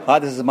Hi,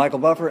 this is Michael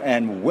Buffer,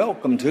 and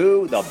welcome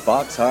to the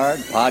Box Hard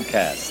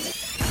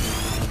Podcast.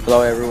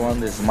 Hello, everyone.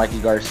 This is Mikey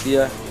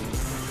Garcia.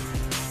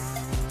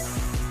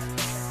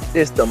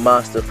 This the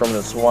monster from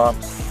the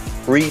swamps,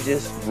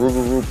 Regis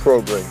Rougarou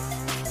Prograis.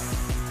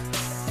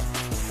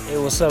 Hey,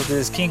 what's up? This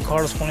is King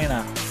Carlos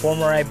Molina,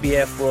 former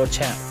IBF world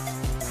champ.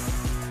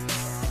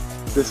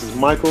 This is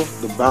Michael,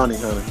 the Bounty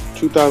Hunter,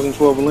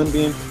 2012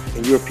 Olympian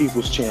and your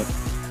people's champ.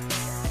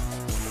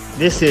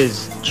 This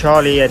is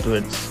Charlie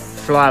Edwards,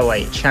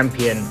 flyweight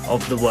champion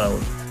of the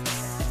world.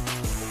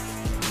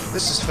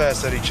 This is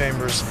Fast Eddie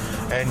Chambers,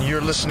 and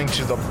you're listening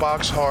to the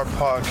Box Hard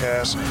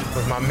Podcast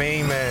with my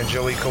main man,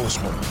 Joey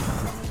Coastman.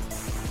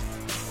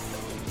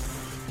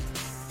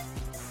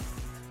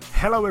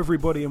 Hello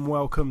everybody and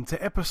welcome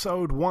to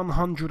episode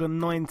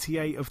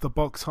 198 of the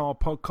Box Hard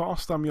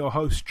Podcast. I'm your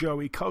host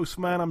Joey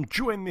Coastman. I'm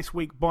joined this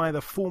week by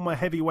the former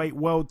heavyweight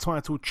world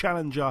title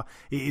challenger.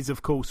 It is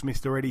of course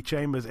Mr. Eddie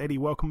Chambers. Eddie,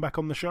 welcome back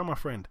on the show, my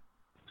friend.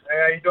 Hey,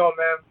 how you doing,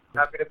 man?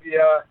 Happy to be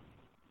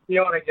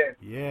on again.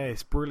 Yeah,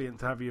 it's brilliant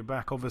to have you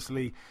back.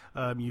 Obviously,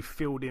 you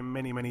filled in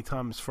many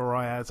times for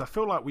Riaz. I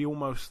feel like we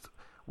almost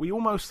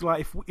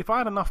like if I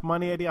had enough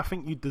money, Eddie, I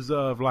think you'd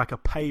deserve like a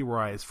pay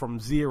rise from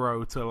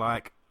zero to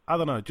like, I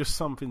don't know, just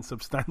something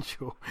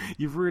substantial.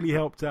 You've really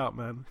helped out,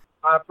 man.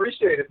 I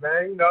appreciate it,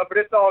 man. But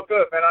it's all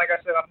good, man. Like I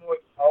said, I'm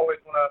always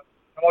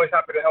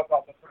happy to help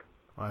out my friends.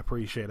 I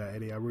appreciate that,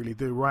 Eddie. I really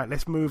do. Right,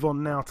 let's move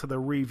on now to the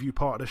review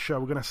part of the show.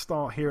 We're going to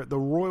start here at the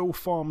Royal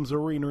Farms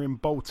Arena in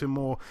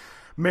Baltimore,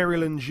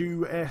 Maryland,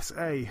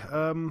 USA.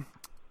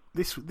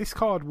 This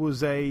card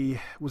was a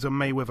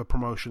Mayweather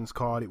Promotions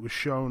card. It was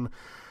shown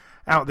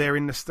out there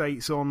in the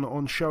States on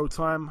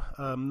Showtime.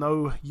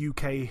 No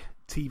UK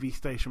TV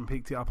station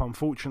picked it up,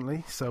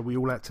 unfortunately, so we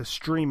all had to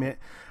stream it.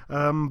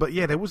 But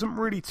yeah, there wasn't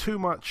really too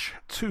much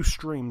to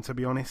stream, to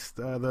be honest.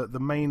 The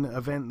main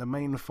event, the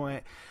main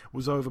fight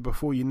was over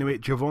before you knew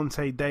it.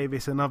 Gervonta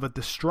Davis, another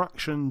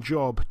destruction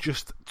job.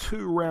 Just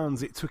 2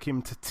 rounds it took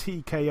him to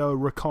TKO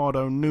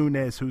Ricardo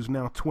Nunes, who's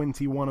now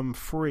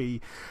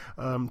 21-3.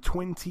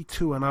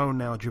 22-0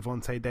 now,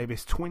 Gervonta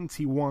Davis.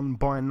 21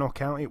 by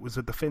knockout. It was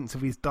a defense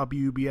of his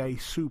WBA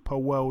Super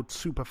World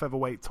Super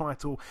Featherweight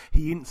title.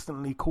 He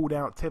instantly called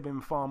out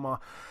Tevin Farmer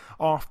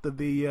after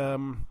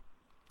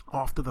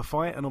the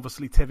fight, and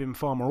obviously Tevin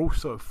Farmer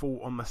also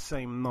fought on the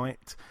same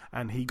night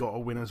and he got a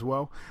win as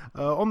well.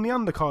 On the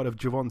undercard of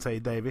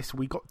Gervonta Davis,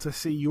 we got to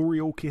see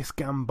Yuriorkis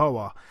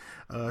Gamboa.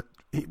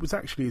 It was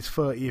actually his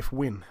 30th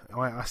win.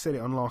 I said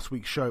it on last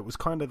week's show. It was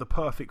kind of the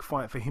perfect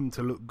fight for him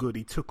to look good.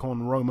 He took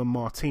on Roman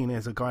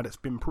Martinez, a guy that's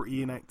been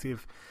pretty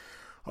inactive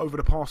over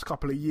the past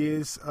couple of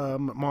years.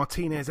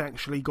 Martinez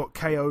actually got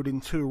KO'd in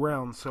 2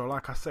 rounds. So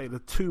like I say, the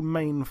 2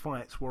 main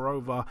fights were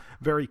over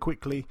very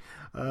quickly.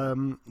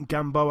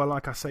 Gamboa,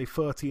 like I say,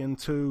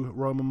 30-2.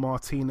 Roman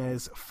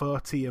Martinez,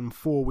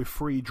 30-4 with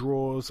 3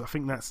 draws. I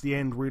think that's the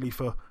end really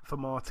for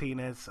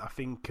Martinez. I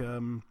think,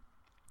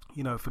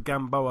 for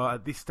Gamboa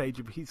at this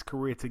stage of his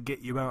career to get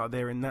you out of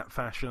there in that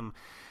fashion,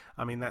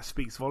 I mean, that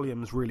speaks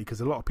volumes, really,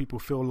 because a lot of people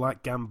feel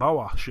like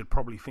Gamboa should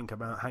probably think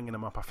about hanging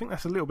him up. I think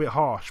that's a little bit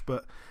harsh,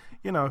 but,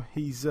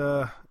 he's,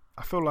 I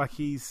feel like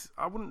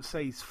I wouldn't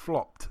say he's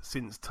flopped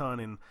since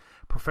turning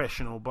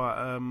professional,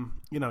 but,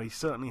 he's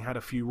certainly had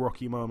a few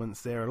rocky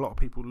moments there. A lot of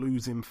people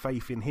losing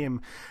faith in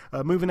him.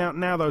 Moving out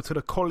now, though, to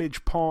the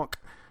College Park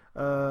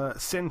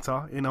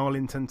Center in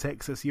Arlington,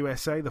 Texas,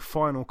 USA. The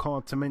final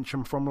card to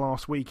mention from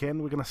last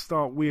weekend. We're going to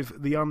start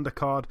with the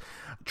undercard.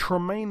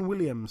 Tremaine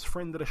Williams,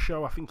 friend of the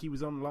show. I think he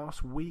was on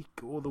last week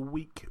or the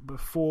week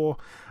before.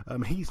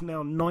 He's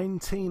now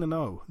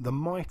 19-0. The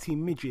mighty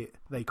midget,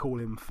 they call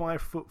him.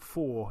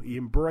 5'4". He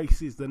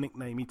embraces the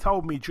nickname. He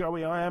told me,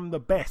 Joey, I am the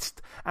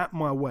best at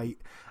my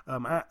weight,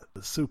 at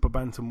the super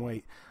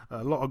bantamweight.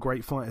 A lot of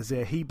great fighters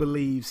there. He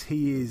believes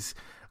he is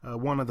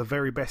one of the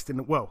very best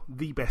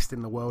the best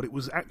in the world. It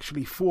was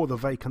actually for the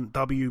vacant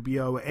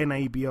WBO,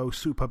 NABO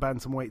Super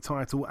Bantamweight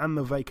title and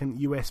the vacant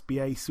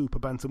USBA Super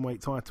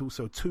Bantamweight title.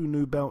 So 2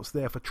 new belts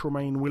there for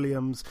Tremaine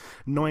Williams.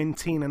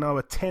 19-0,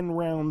 a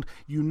 10-round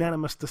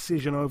unanimous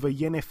decision over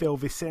Yenifel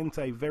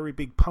Vicente, very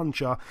big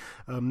puncher.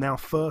 Now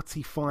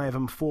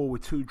 35-4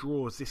 with 2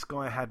 draws. This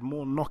guy had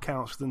more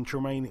knockouts than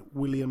Tremaine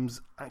Williams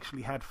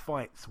actually had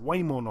fights.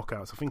 Way more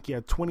knockouts. I think he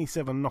had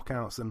 27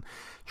 knockouts, and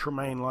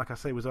Tremaine, like I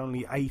say, was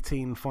only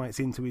 18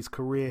 fights into his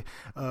career.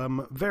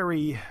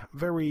 Very,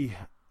 very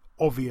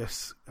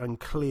obvious and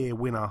clear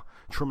winner,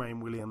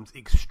 Tremaine Williams.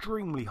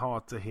 Extremely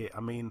hard to hit.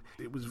 I mean,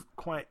 it was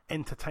quite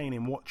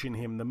entertaining watching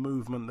him, the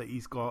movement that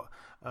he's got.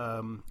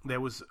 There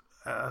was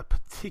a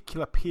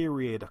particular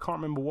period, I can't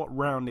remember what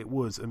round it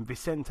was, and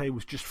Vicente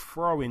was just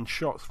throwing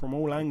shots from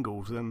all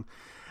angles, and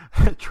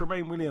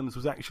Tremaine Williams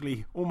was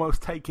actually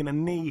almost taking a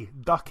knee,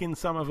 ducking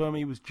some of them.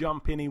 He was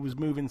jumping, he was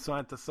moving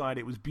side to side.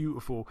 It was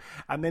beautiful.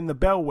 And then the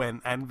bell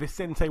went, and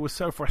Vicente was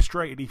so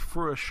frustrated, he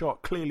threw a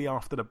shot clearly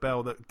after the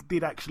bell that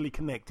did actually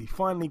connect. He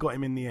finally got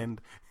him in the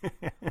end.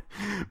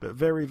 But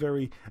very,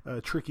 very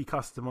tricky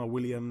customer,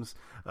 Williams.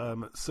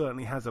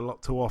 Certainly has a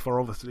lot to offer.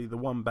 Obviously, the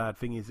one bad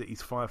thing is that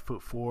he's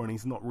 5'4" and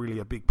he's not really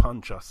a big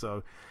puncher.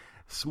 So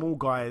small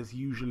guys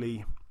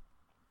usually,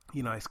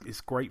 you know,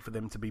 it's great for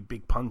them to be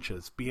big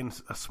punchers. Being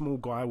a small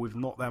guy with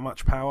not that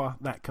much power,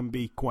 that can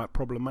be quite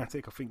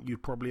problematic. I think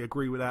you'd probably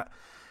agree with that,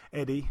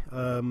 Eddie.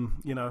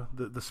 You know,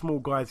 the small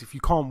guys, if you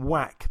can't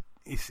whack,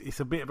 it's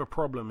a bit of a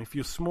problem. If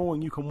you're small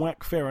and you can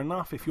whack, fair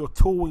enough. If you're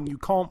tall and you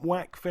can't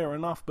whack, fair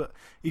enough. But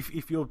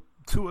if you're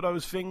two of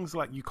those things,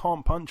 like you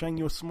can't punch and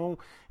you're small,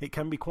 it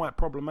can be quite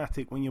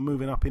problematic when you're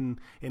moving up in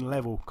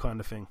level, kind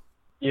of thing.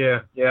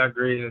 Yeah, I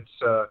agree. It's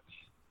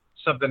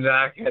something that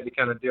I had to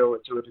kind of deal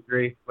with to a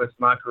degree with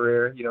my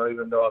career, you know,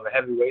 even though I'm a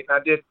heavyweight.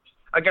 And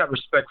I got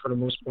respect for the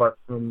most part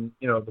from,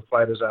 you know, the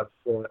fighters I've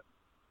fought.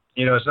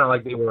 You know, it's not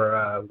like they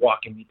were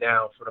walking me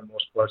down for the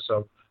most part.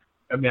 So,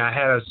 I mean, I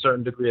had a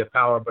certain degree of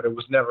power, but it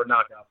was never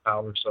knockout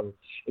power. So,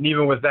 and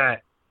even with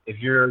that, if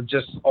you're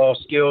just all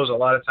skills, a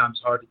lot of times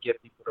it's hard to get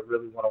people to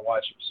really want to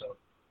watch you. So,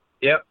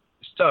 yep,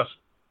 it's tough.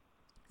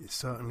 It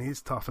certainly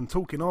is tough. And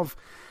talking of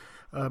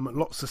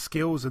lots of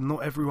skills and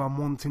not everyone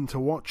wanting to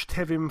watch,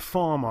 Tevin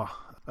Farmer,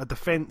 a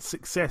defence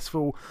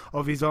successful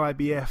of his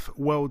IBF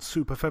World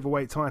Super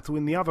Featherweight title.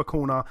 In the other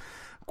corner,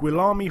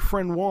 Guilherme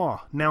Frenoir,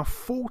 now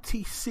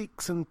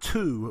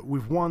 46-2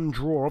 with one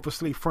draw.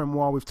 Obviously,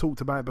 Frenoir, we've talked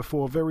about it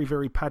before, very,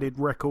 very padded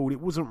record. It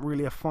wasn't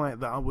really a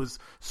fight that I was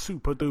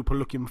super duper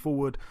looking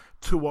forward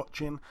to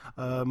watching.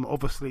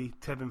 Obviously,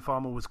 Tevin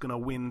Farmer was going to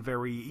win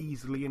very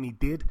easily, and he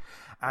did.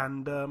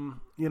 And,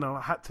 you know,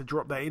 I had to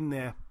drop that in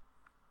there.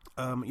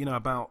 You know,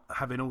 about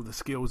having all the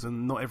skills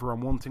and not everyone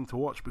wanting to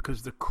watch,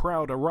 because the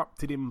crowd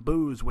erupted in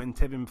boos when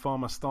Tevin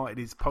Farmer started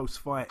his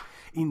post-fight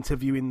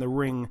interview in the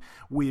ring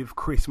with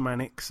Chris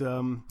Mannix.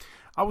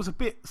 I was a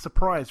bit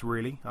surprised,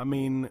 really. I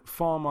mean,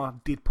 Farmer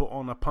did put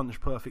on a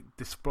punch-perfect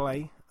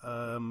display.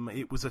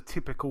 It was a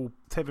typical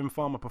Tevin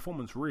Farmer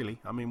performance,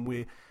 really. I mean,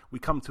 we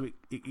come to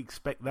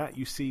expect that.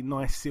 You see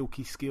nice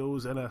silky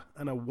skills and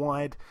a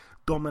wide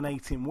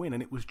dominating win,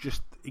 and it was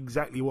just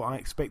exactly what I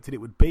expected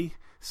it would be.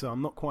 So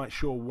I'm not quite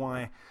sure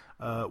why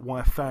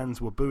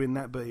fans were booing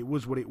that, but it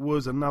was what it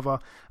was. Another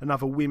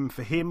win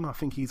for him. I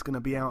think he's going to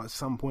be out at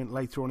some point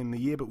later on in the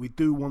year, but we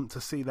do want to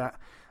see that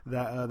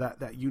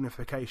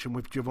unification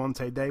with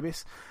Gervonta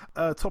Davis.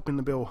 Topping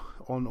the bill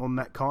on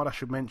that card, I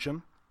should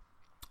mention,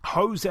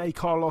 Jose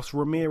Carlos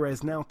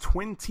Ramirez, now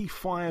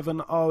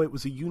 25-0. It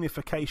was a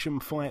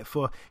unification fight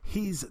for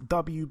his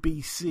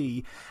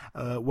WBC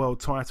world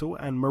title,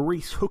 and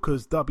Maurice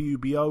Hooker's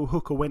WBO.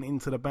 Hooker went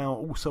into the bout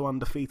also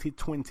undefeated,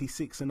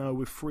 26-0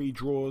 with 3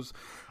 draws.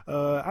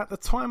 At the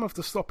time of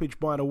the stoppage,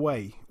 by the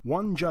way,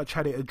 one judge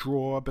had it a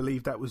draw. I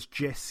believe that was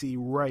Jesse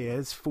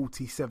Reyes,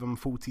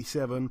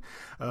 47-47.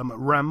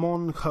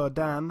 Ramon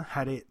Herdan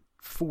had it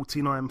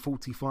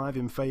 49-45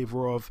 in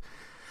favour of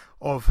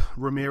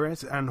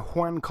Ramirez, and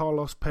Juan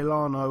Carlos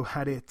Pelano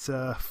had it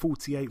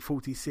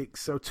 48-46.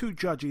 So 2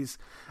 judges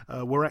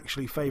were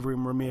actually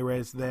favouring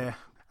Ramirez there,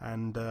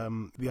 and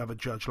the other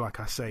judge, like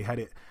I say, had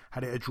it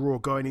a draw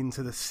going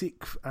into the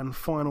 6th and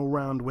final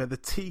round, where the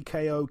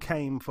TKO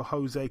came for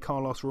Jose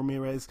Carlos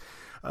Ramirez.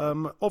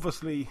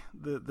 Obviously,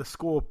 the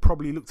score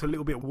probably looked a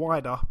little bit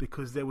wider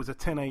because there was a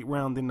 10-8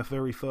 round in the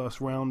very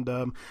first round.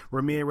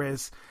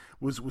 Ramirez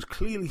was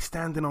clearly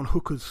standing on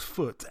Hooker's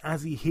foot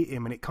as he hit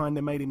him, and it kind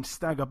of made him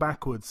stagger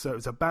backwards. So it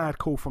was a bad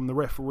call from the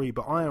referee,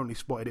 but I only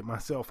spotted it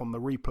myself on the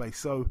replay.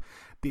 So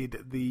did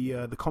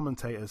the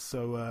commentators.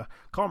 So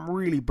can't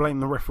really blame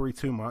the referee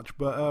too much,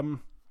 but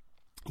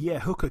yeah,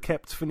 Hooker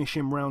kept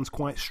finishing rounds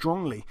quite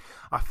strongly.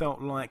 I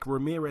felt like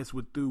Ramirez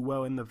would do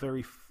well in the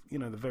very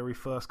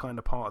first kind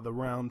of part of the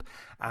round,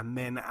 and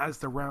then as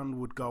the round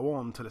would go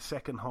on to the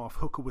second half,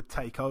 Hooker would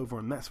take over,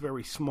 and that's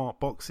very smart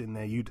boxing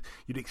there. You'd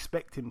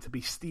expect him to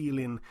be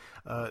stealing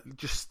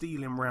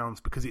rounds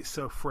because it's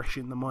so fresh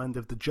in the mind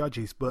of the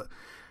judges, but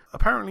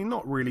apparently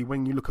not really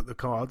when you look at the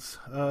cards.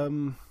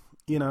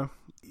 You know,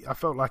 I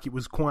felt like it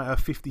was quite a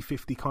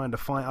 50-50 kind of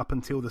fight up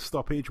until the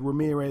stoppage.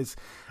 Ramirez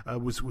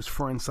was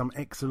throwing some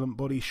excellent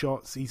body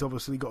shots. He's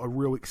obviously got a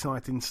real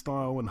exciting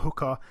style, and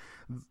Hooker,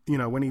 you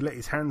know, when he let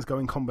his hands go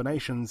in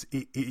combinations,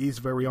 it is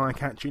very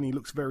eye-catching. He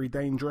looks very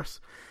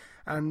dangerous.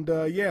 And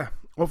yeah,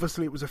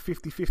 obviously it was a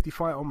 50-50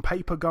 fight on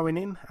paper going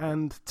in,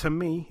 and to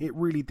me, it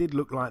really did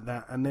look like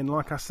that. And then,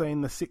 like I say,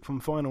 in the 6th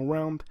and final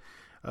round,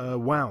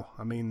 wow,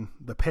 I mean,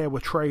 the pair were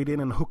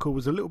trading, and Hooker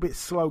was a little bit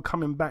slow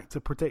coming back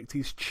to protect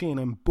his chin,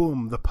 and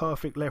boom, the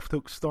perfect left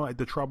hook started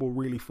the trouble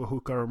really for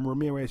Hooker, and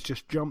Ramirez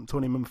just jumped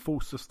on him and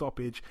forced the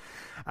stoppage,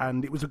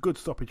 and it was a good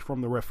stoppage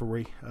from the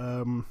referee.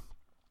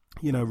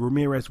 You know,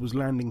 Ramirez was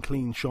landing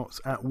clean shots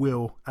at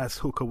will as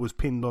Hooker was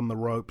pinned on the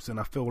ropes, and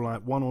I feel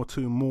like 1 or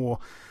 2 more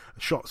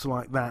shots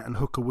like that and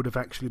Hooker would have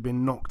actually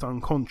been knocked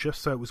unconscious.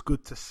 So it was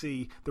good to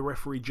see the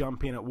referee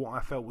jump in at what I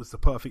felt was the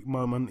perfect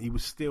moment. He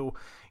was still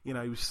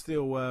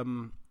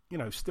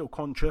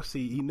conscious.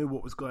 He knew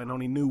what was going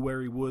on. He knew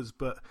where he was,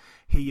 but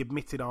he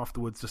admitted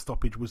afterwards the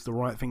stoppage was the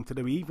right thing to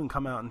do. He even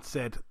come out and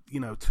said,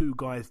 2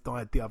 guys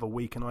died the other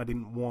week and I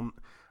didn't want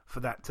for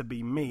that to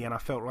be me, and I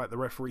felt like the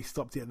referee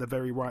stopped it at the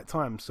very right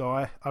time. So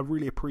I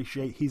really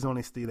appreciate his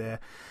honesty there.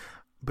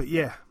 But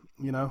yeah,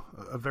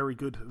 a very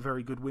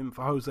good win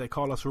for Jose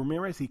Carlos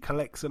Ramirez. He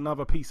collects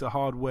another piece of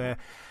hardware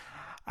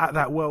at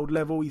that world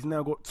level. He's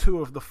now got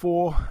 2 of the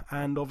 4,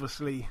 and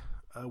obviously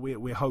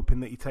we're hoping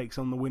that he takes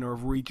on the winner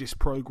of Regis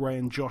Prograis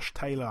and Josh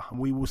Taylor. And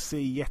we will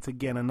see yet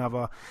again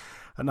another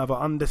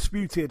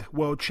undisputed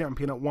world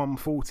champion at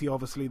 140,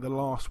 obviously the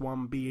last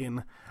one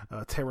being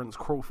Terence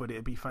Crawford.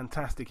 It'd be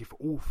fantastic if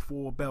all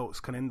 4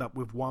 belts can end up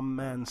with one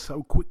man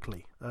so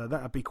quickly.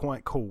 That'd be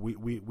quite cool.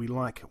 We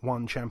like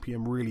one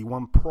champion, really,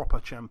 one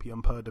proper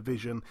champion per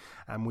division,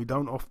 and we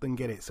don't often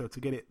get it. So to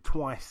get it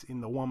twice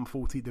in the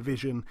 140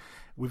 division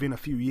within a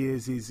few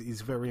years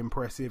is very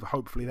impressive.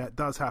 Hopefully that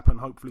does happen.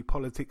 Hopefully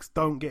politics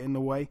don't get in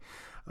the way.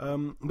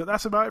 But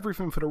that's about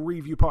everything for the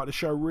review part of the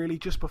show, really.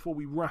 Just before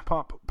we wrap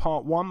up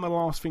part 1, the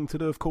last thing to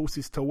do, of course,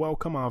 is to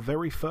welcome our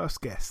very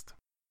first guest.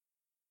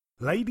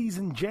 Ladies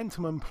and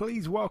gentlemen,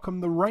 please welcome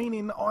the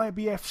reigning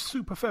IBF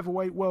Super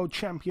Featherweight World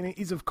Champion. It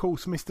is, of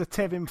course, Mr.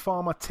 Tevin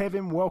Farmer.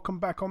 Tevin, welcome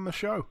back on the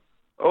show.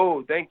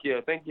 Oh, thank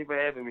you. Thank you for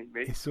having me,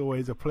 mate. It's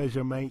always a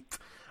pleasure, mate.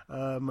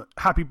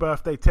 Happy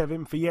birthday,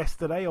 Tevin, for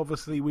yesterday.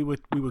 Obviously, we were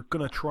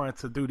going to try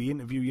to do the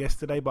interview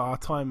yesterday, but our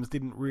times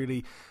didn't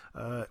really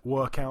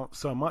work out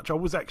so much. I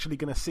was actually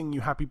going to sing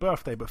you happy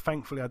birthday, but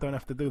thankfully I don't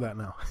have to do that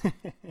now.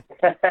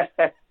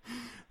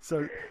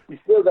 So you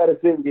still got to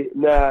sing it.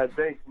 Nah,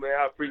 thanks, man.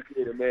 I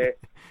appreciate it, man.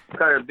 I'm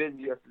kind of busy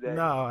yesterday.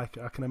 No, I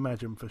can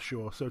imagine for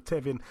sure. So,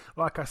 Tevin,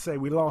 like I say,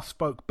 we last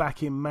spoke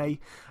back in May.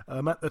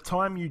 At the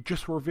time, you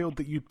just revealed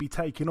that you'd be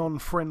taking on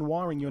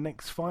Frenoir in your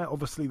next fight.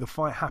 Obviously, the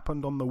fight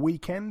happened on the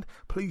weekend.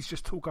 Please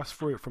just talk us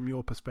through it from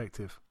your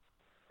perspective.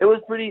 It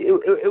was pretty. It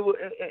was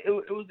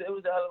a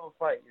hell of a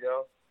fight, you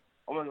know.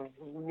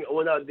 I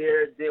went out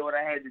there, did what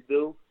I had to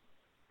do,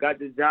 got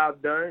the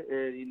job done,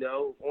 and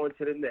on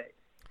to the next.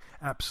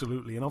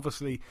 Absolutely, and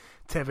obviously,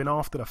 Tevin,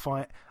 after the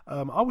fight,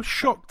 I was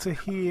shocked to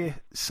hear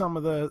some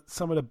of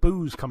the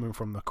boos coming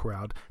from the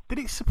crowd. Did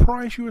it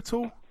surprise you at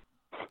all?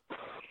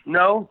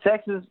 No,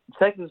 Texas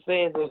fans,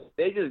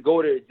 they just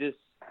go there just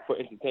for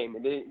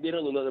entertainment. They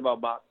don't know nothing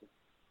about boxing.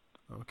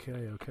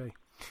 Okay.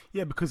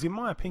 Yeah, because in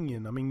my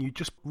opinion, I mean, you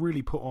just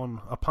really put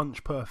on a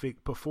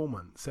punch-perfect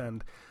performance,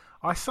 and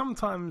I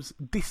sometimes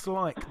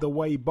dislike the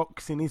way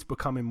boxing is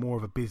becoming more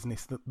of a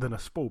business than a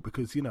sport,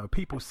 because,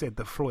 people said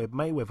that Floyd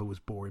Mayweather was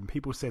boring.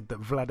 People said that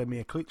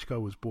Vladimir Klitschko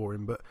was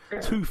boring. But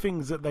 2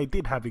 things that they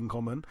did have in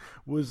common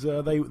was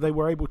they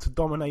were able to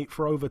dominate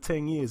for over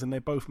 10 years, and they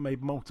both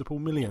made multiple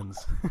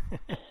millions.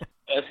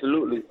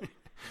 Absolutely.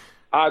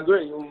 I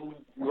agree. You're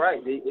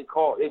right. They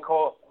call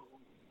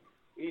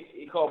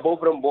both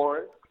of them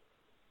boring.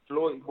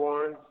 Floyd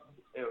boring.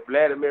 And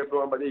Vladimir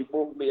boring, but they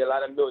both made a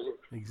lot of millions.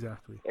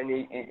 Exactly. And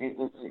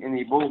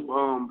they both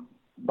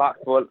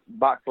boxed for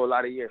a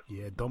lot of years.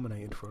 Yeah,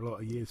 dominated for a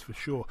lot of years for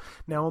sure.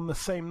 Now, on the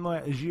same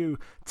night as you,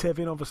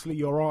 Tevin, obviously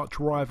your arch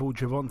rival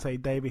Gervonta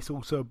Davis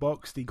also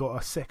boxed. He got a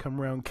 2nd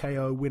round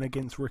KO win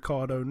against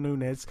Ricardo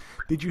Nunes.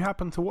 Did you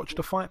happen to watch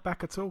the fight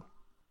back at all?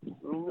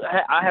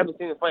 I haven't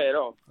seen the fight at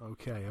all.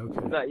 Okay.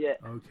 Not yet.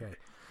 Okay.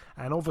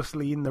 And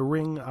obviously in the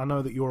ring, I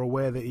know that you're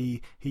aware that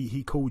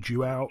he called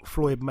you out.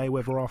 Floyd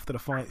Mayweather, after the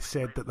fight,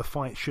 said that the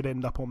fight should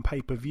end up on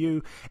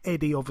pay-per-view.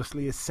 Eddie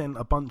obviously has sent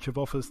a bunch of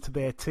offers to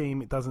their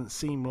team. It doesn't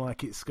seem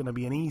like it's going to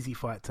be an easy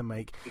fight to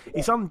make.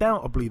 It's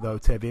undoubtedly, though,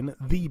 Tevin,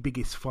 the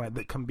biggest fight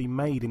that can be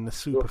made in the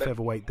super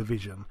featherweight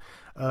division.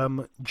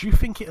 Do you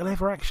think it'll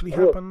ever actually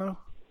happen, though?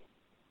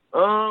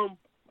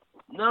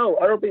 No,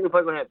 I don't think the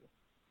fight's going to happen.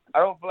 I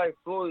don't feel like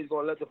Floyd's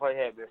going to let the fight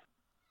happen.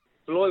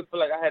 Floyd feel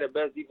like I had the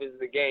best defense in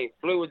the game.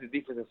 Floyd was a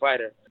defensive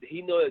fighter.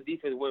 He knows that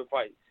defense win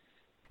fights.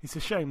 It's a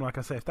shame, like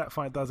I say, if that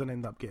fight doesn't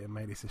end up getting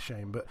made, it's a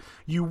shame. But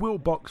you will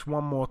box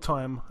one more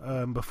time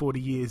before the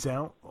year's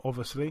out,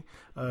 obviously.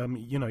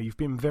 You've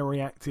been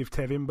very active,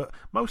 Tevin, but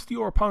most of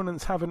your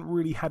opponents haven't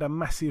really had a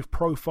massive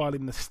profile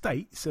in the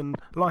States. And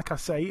like I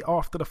say,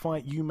 after the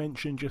fight, you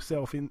mentioned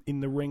yourself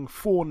in the ring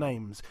 4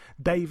 names.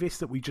 Davis,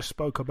 that we just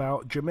spoke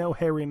about, Jamel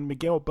Herring,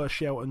 Miguel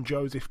Berchelt, and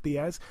Joseph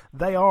Diaz.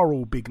 They are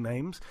all big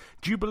names.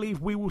 Do you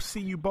believe we will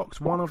see you box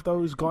one of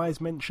those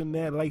guys mentioned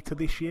there later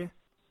this year?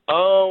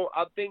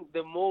 I think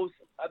the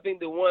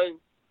one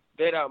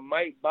that I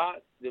might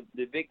box,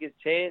 the biggest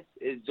chance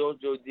is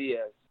Jojo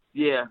Diaz.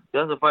 Yeah,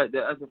 that's a fight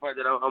that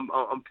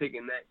I'm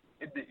picking. That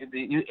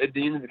if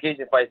the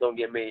unification fights don't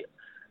get made,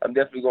 I'm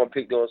definitely gonna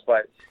pick those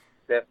fights.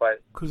 That fight.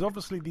 Because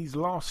obviously these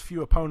last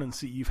few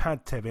opponents that you've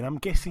had, Tevin, I'm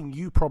guessing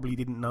you probably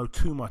didn't know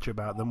too much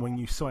about them when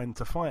you signed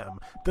to fight them.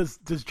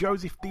 Does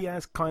Joseph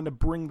Diaz kind of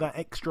bring that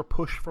extra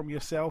push from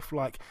yourself,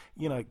 like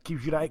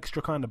gives you that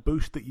extra kind of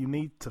boost that you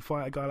need to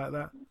fight a guy like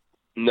that?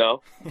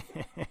 No.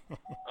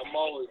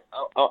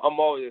 I'm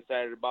always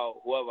excited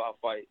about whoever I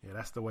fight. Yeah,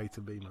 that's the way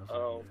to be, my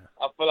friend.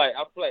 I feel like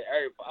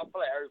every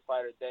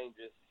fighter is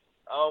dangerous.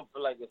 I don't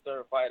feel like a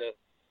certain fighter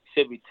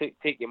should be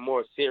taken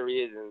more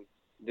serious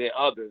than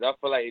others. I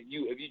feel like if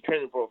you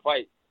training for a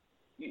fight,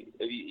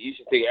 you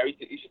should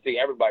take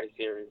everybody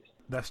serious.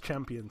 That's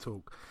champion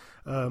talk.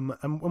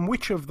 And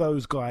which of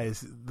those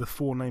guys, the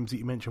 4 names that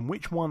you mentioned,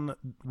 which one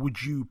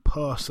would you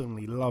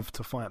personally love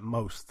to fight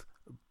most?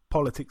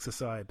 Politics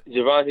aside.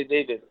 Gervonta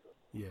Davis.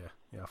 Yeah,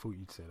 I thought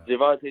you'd say that.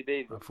 Gervonta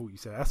Davis. I thought you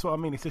said that. That's what I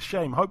mean. It's a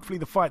shame. Hopefully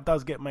the fight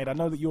does get made. I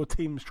know that your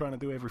team's trying to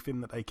do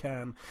everything that they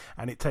can,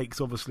 and it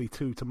takes obviously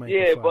two to make a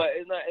Yeah, fight. but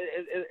it's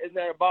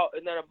not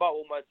about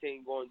what my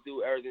team going to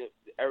do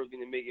everything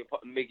to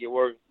make it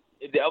work.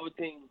 If the other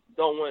team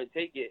don't want to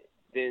take it,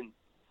 then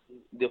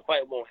the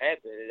fight won't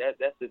happen.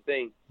 That's the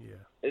thing.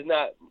 Yeah. It's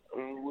not.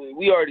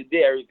 We already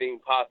did everything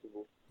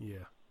possible.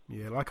 Yeah.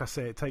 Yeah, like I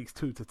say, it takes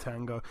two to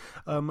tango.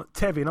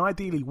 Tevin,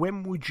 ideally,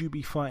 when would you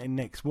be fighting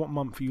next? What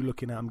month are you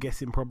looking at? I'm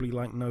guessing probably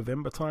like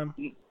November time?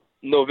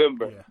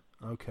 November. Yeah,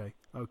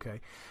 okay.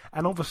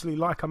 And obviously,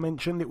 like I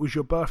mentioned, it was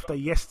your birthday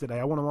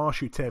yesterday. I want to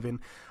ask you, Tevin,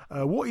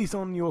 what is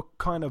on your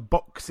kind of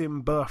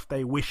boxing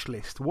birthday wish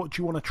list? What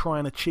do you want to try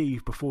and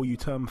achieve before you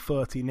turn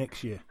 30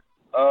 next year?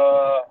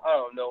 I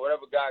don't know.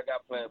 Whatever God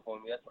got planned for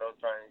me, that's what I'm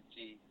trying to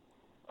achieve.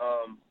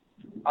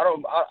 I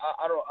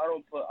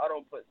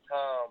don't put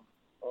time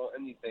on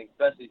anything,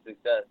 especially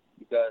success,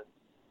 because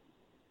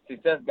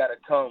success got to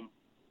come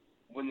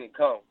when it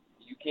comes.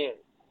 You can't.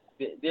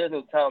 There's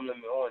no time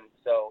limit on it.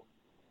 So,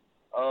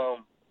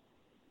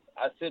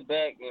 I sit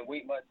back and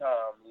wait my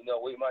time.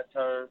 Wait my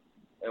turn,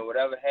 and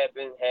whatever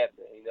happens,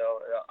 happen.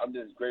 I'm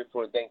just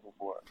grateful and thankful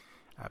for it.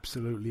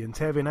 Absolutely. And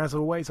Tevin, as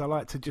always, I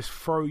like to just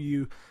throw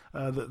you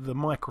the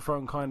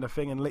microphone kind of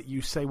thing and let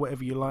you say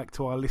whatever you like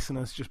to our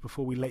listeners just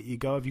before we let you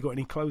go. Have you got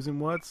any closing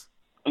words?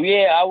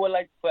 Yeah, I would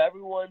like for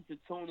everyone to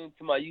tune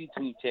into my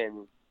YouTube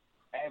channel.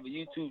 I have a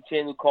YouTube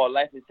channel called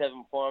Life is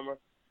Tevin Farmer,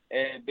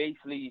 and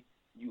basically,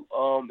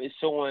 it's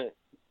showing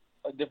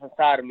a different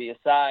side of me, a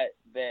side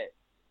that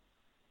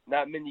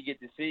not many get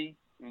to see.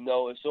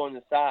 It's showing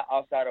the side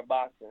outside of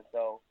boxing.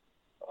 So,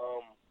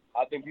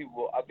 I think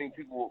people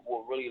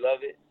will really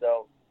love it.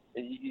 So,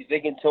 they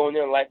can tune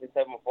in. Life is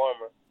Tevin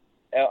Farmer,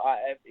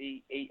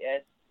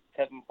 LIFEAS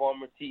Tevin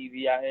Farmer,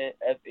 TEVIN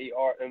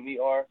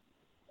FARMER.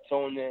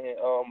 Tune in,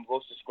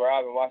 go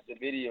subscribe and watch the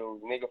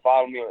videos. And they can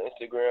follow me on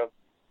Instagram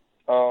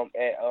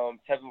at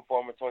Tevin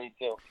Farmer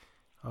 22.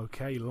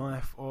 Okay,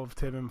 Life of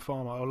Tevin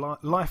Farmer. Or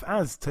Life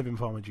as Tevin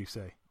Farmer, did you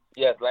say?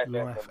 Yes, Life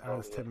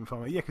as Tevin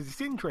Farmer. Yeah, because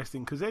it's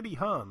interesting, because Eddie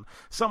Hearn,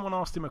 someone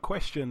asked him a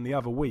question the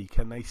other week,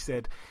 and they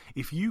said,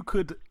 if you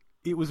could...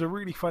 It was a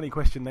really funny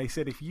question. They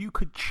said, if you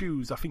could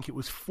choose, I think it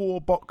was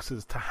 4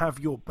 boxers to have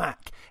your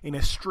back in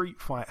a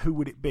street fight, who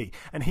would it be?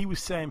 And he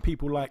was saying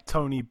people like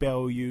Tony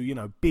Bellew,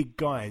 big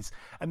guys.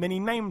 And then he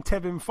named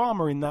Tevin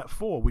Farmer in that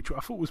 4, which I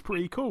thought was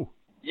pretty cool.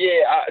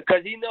 Yeah,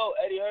 because Eddie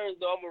Hearn,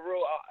 though, I'm a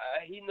real,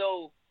 he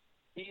know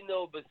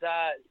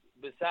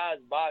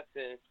besides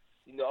boxing,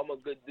 I'm a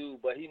good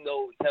dude, but he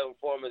knows Tevin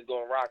Farmer is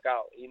going to rock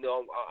out.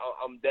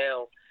 I'm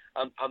down.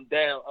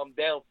 I'm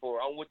down for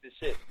it. I'm with the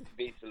shit,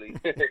 basically.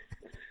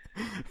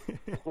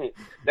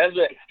 That's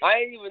what I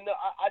didn't even know.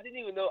 I didn't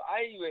even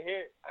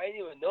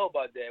know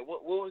about that.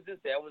 What was this?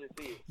 I want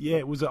to see it. Yeah,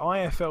 it was an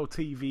IFL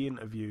TV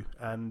interview,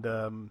 and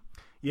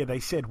they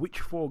said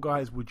which 4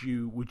 guys would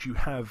you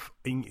have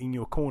in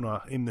your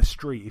corner in the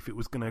street if it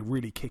was going to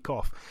really kick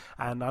off.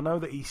 And I know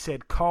that he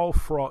said Carl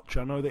Froch.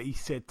 I know that he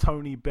said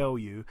Tony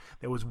Bellew.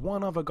 There was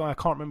one other guy, I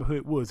can't remember who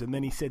it was, and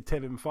then he said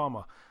Tevin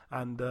Farmer.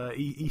 And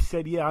he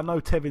said, yeah, I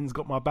know Tevin's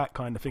got my back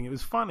kind of thing. It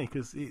was funny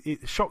because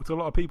it shocked a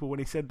lot of people when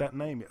he said that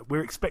name.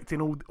 We're expecting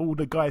all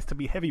the guys to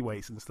be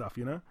heavyweights and stuff,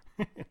 No,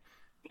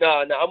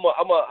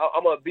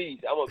 I'm a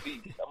beast. I'm a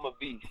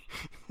beast.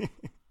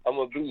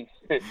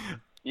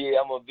 Yeah,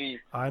 I'm a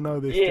beast. I know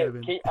this, yeah,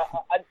 Tevin.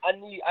 I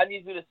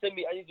need you to send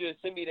me. I need you to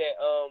send me that.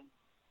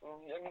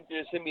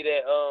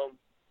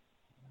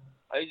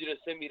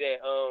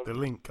 The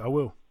link. I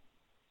will.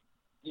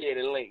 Yeah,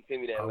 the link.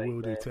 Send me that link. I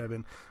will do,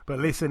 Tevin. But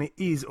listen, it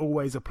is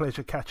always a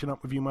pleasure catching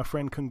up with you, my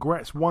friend.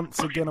 Congrats once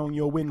again on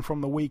your win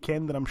from the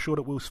weekend, and I'm sure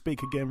that we'll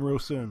speak again real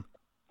soon.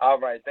 All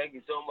right. Thank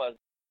you so much.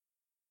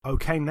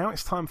 Okay, now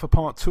it's time for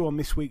part 2 on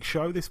this week's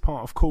show. This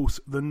part, of course,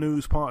 the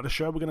news part of the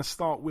show. We're going to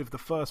start with the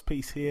first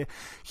piece here.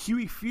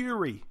 Hughie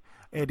Fury,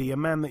 Eddie, a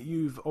man that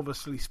you've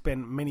obviously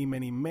spent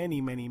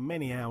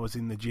many hours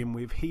in the gym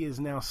with. He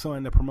has now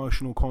signed a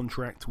promotional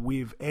contract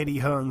with Eddie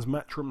Hearn's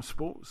Matchroom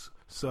Sports.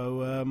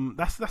 So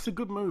that's a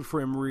good move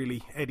for him,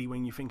 really, Eddie,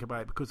 when you think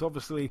about it, because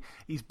obviously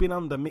he's been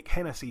under Mick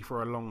Hennessy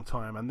for a long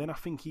time, and then I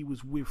think he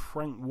was with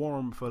Frank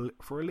Warren for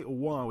a little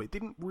while. It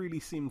didn't really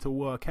seem to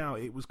work out.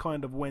 It was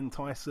kind of when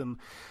Tyson,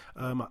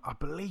 I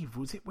believe,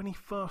 was it when he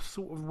first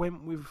sort of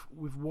went with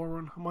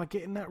Warren? Am I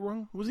getting that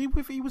wrong?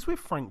 He was with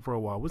Frank for a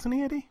while, wasn't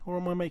he, Eddie? Or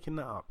am I making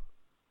that up?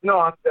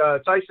 No,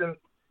 Tyson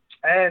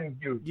and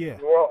you. Yeah.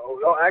 We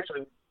all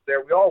actually,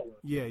 there we all were.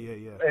 Yeah.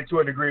 And to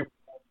a degree,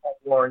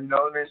 Warren, you know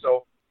what I mean?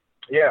 So,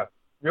 yeah,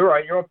 you're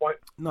right. You're on point.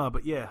 No,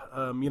 but yeah,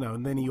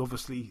 and then he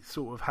obviously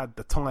sort of had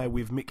the tie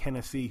with Mick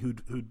Hennessy,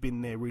 who'd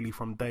been there really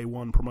from day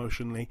one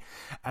promotionally,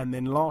 and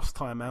then last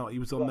time out he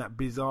was on that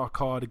bizarre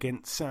card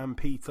against Sam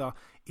Peter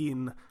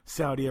in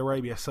Saudi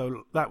Arabia.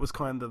 So that was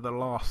kind of the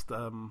last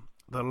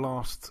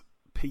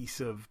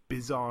piece of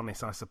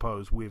bizarreness, I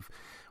suppose, with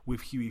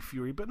with Hughie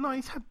Fury. But no,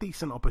 he's had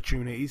decent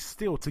opportunities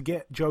still to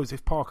get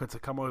Joseph Parker to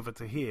come over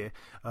to here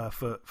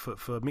for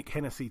Mick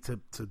Hennessy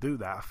to do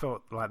that. I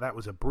felt like that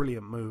was a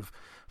brilliant move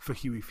for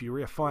Hughie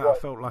Fury. A fight I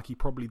felt like he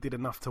probably did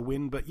enough to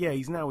win. But yeah,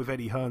 he's now with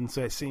Eddie Hearn,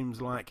 so it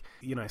seems like,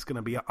 it's going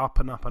to be up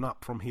and up and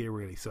up from here,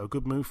 really. So a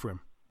good move for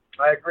him.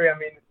 I agree. I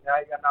mean, now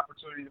you got an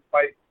opportunity to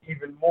fight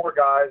even more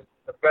guys.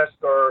 The best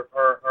are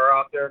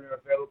out there and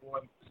they're available.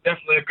 And it's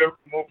definitely a good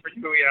move for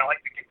Hughie, and I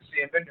like to get to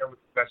see him in there with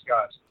the best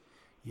guys.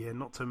 Yeah,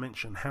 not to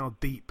mention how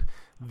deep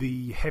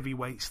the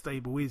heavyweight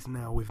stable is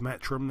now with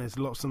Matchroom. There's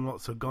lots and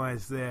lots of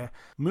guys there.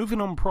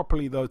 Moving on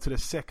properly, though, to the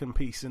second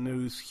piece of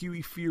news.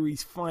 Hughie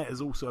Fury's fight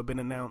has also been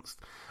announced.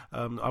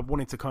 I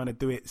wanted to kind of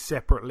do it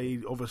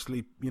separately.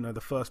 Obviously,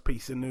 the first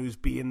piece of news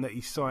being that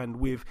he signed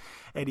with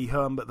Eddie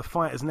Hearn, but the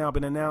fight has now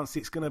been announced.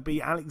 It's going to be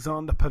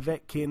Alexander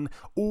Povetkin,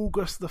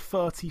 August the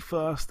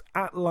 31st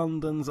at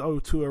London's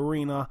O2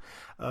 Arena,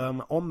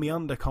 on the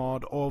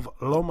undercard of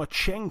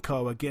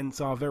Lomachenko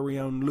against our very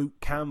own Luke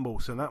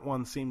Campbell. So that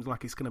one seems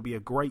like it's going to be a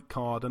great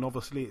card, and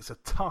obviously it's a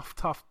tough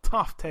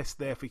test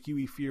there for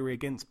Hughie Fury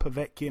against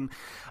Povetkin.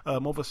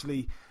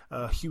 Obviously,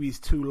 Hughie's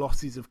 2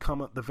 losses have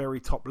come at the very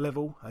top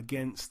level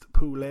against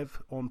Pulev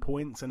on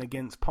points and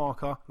against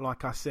Parker.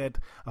 Like I said,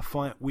 a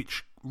fight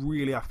which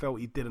really I felt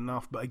he did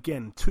enough, but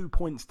again, 2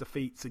 points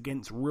defeats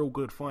against real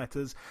good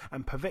fighters,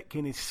 and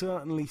Povetkin is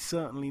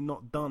certainly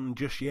not done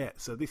just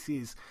yet. So this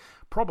is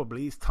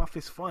probably his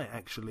toughest fight,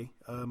 actually,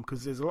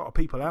 because there's a lot of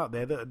people out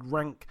there that would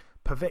rank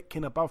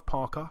Povetkin above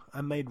Parker,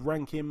 and they'd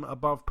rank him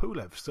above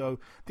Pulev. So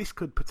this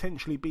could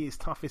potentially be his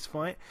toughest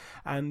fight.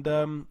 And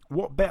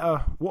what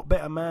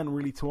better man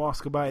really to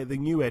ask about it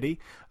than you, Eddie?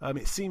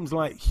 It seems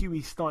like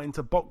Hughie's starting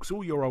to box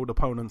all your old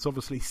opponents.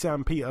 Obviously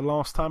Sam Peter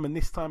last time, and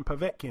this time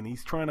Povetkin.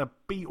 He's trying to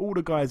beat all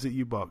the guys that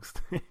you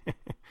boxed.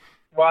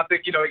 Well, I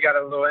think, he got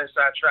a little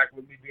inside track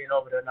with me being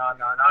over there. No,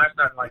 it's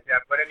nothing like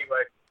that. But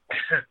anyway,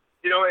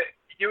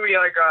 Hughie,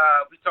 like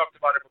we talked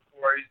about it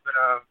before, he's been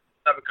a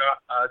topic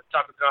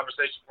of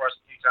conversation for us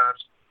a few times.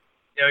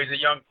 He's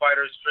a young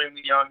fighter, extremely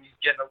young. He's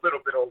getting a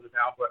little bit older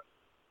now, but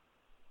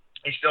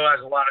he still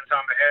has a lot of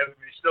time ahead of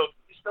him. He's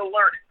still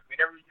learning. I mean,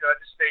 at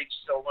this stage,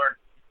 he's still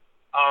learning.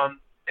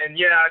 And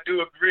yeah, I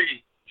do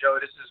agree, Joe.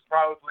 This is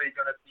probably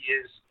going to be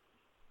his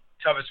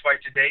toughest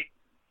fight to date.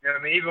 I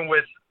mean, even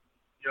with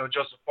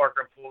Joseph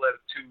Parker and Pulev,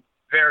 2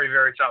 very,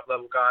 very top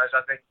level guys,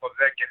 I think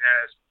Povetkin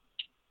has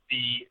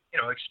the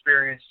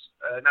experience.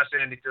 Not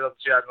saying anything to the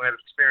other 2 guys don't have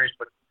experience,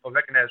 but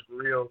Povetkin has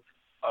real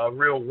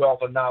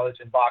wealth of knowledge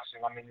in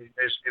boxing. I mean,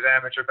 his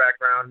amateur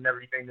background and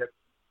everything that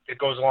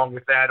goes along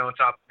with that, on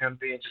top of him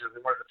being just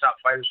one of the top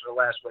fighters for the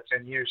last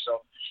 10 years.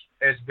 So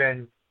there's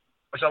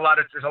a lot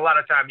of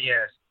time he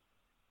has,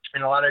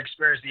 and a lot of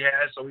experience he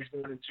has. So he's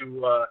going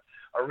into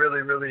a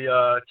really, really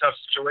tough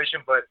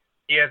situation, but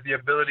he has the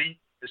ability,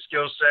 the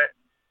skill set,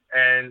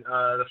 and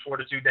the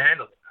fortitude to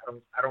handle it.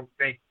 I don't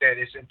think that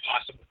it's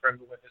impossible for him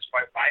to win this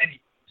fight by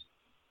any means.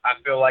 I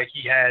feel like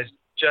he has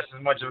just as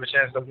much of a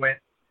chance to win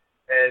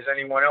as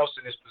anyone else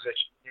in his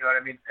position. You know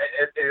what I mean?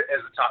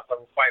 As a top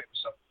level fighter.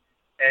 So,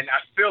 and I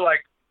feel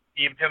like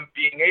him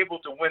being able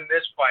to win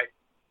this fight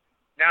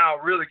now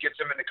really gets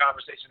him in the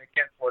conversation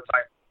again for a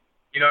title.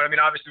 You know what I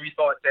mean? Obviously, we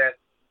thought that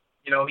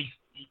he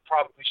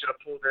probably should have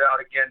pulled it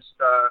out against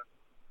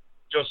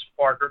Joseph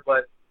Parker,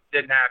 but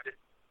didn't happen.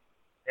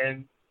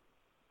 And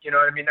you know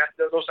what I mean?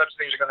 Those types of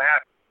things are going to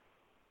happen.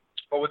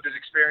 But with his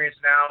experience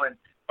now and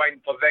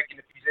fighting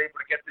Povetkin, if he's able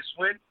to get this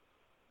win,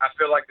 I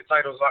feel like the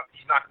title's up.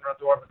 He's knocking on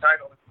the door of the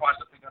title and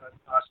possibly going to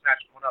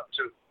snatch one up,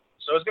 too.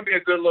 So it's going to be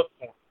a good look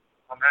for him.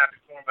 I'm happy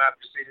for him. I'm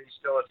happy to see that he's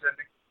still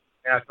ascending.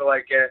 And I feel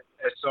like at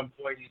some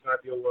point he's going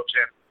to be a world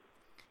champion.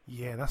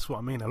 Yeah, that's what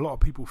I mean. A lot of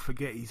people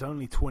forget he's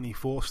only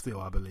 24 still,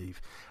 I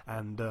believe.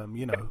 And,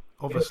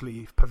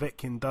 obviously, if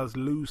Povetkin does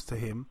lose to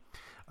him,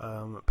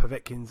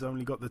 Povetkin's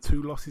only got the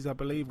 2 losses, I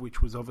believe,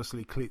 which was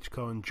obviously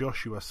Klitschko and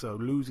Joshua. So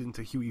losing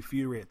to Hughie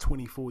Fury at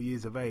 24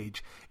 years of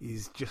age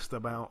is just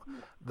about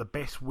the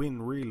best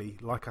win, really.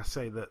 Like I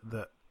say,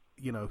 that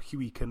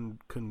Hughie can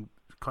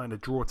kind of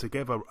draw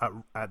together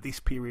at this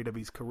period of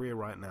his career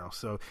right now.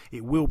 So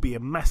it will be a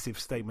massive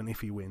statement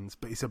if he wins,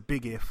 but it's a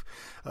big if.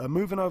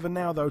 Moving over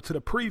now, though, to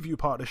the preview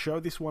part of the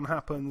show. This one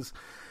happens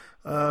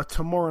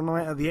tomorrow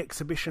night at the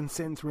Exhibition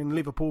Centre in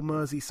Liverpool,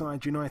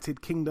 Merseyside,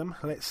 United Kingdom.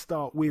 Let's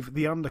start with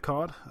the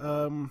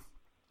undercard.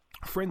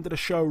 Friend of the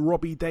show,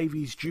 Robbie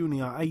Davies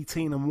Jr.,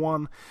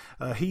 18-1.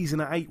 He's in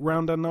an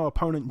 8-rounder, no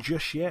opponent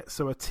just yet,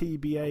 so a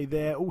TBA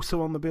there.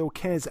 Also on the bill,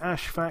 Kez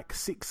Ashfaq,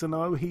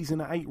 6-0. He's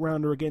in an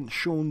 8-rounder against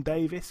Sean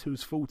Davis,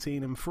 who's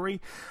 14-3.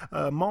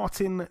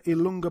 Martin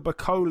Ilunga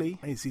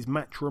Bakoli is his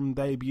Matchroom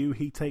debut.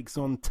 He takes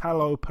on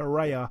Talo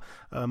Pereira,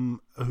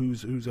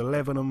 who's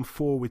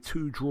 11-4 with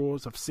 2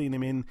 draws. I've seen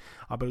him in,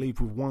 I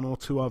believe, with 1 or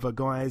 2 other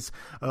guys.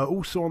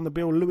 Also on the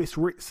bill, Lewis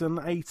Ritson,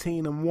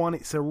 18-1.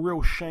 It's a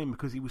real shame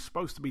because he was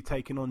supposed to be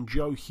taking on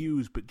Joe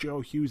Hughes, but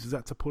Joe Hughes has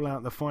had to pull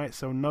out the fight,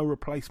 so no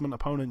replacement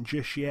opponent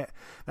just yet.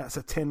 That's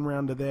a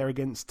 10-rounder there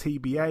against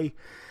TBA.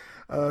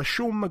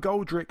 Sean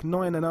McGoldrick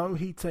 9-0.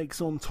 He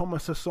takes on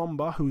Thomas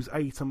Asomba, who's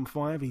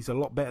 8-5. He's a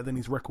lot better than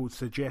his record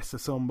suggests.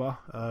 Asomba.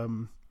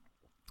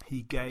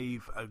 He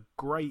gave a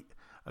great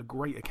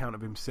account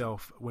of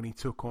himself when he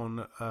took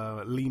on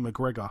Lee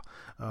McGregor.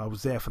 I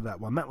was there for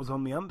that one. That was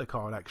on the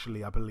undercard,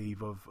 actually, I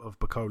believe, of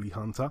Bakoli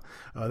Hunter.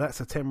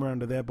 That's a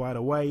 10-rounder there, by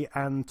the way.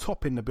 And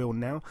topping the bill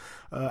now,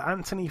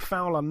 Anthony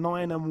Fowler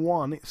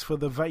 9-1. It's for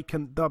the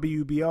vacant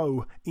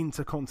WBO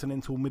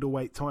Intercontinental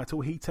Middleweight title.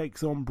 He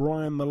takes on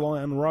Brian the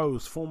Lion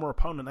Rose, former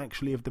opponent,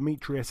 actually, of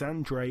Demetrius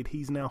Andrade.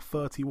 He's now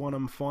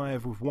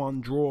 31-5 with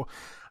one draw.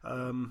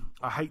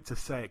 I hate to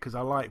say it because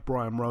I like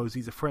Brian Rose.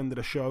 He's a friend of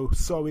the show.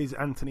 So is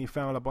Anthony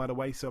Fowler, by the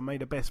way. So may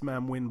the best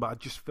man win. But I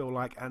just feel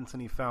like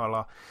Anthony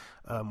Fowler,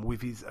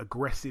 with his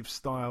aggressive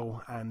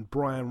style, and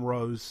Brian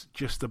Rose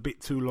just a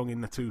bit too long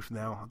in the tooth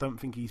now. I don't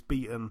think he's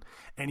beaten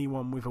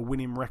anyone with a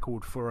winning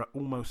record for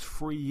almost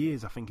 3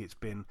 years, I think it's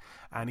been.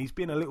 And he's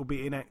been a little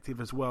bit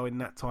inactive as well in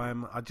that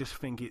time. I just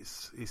think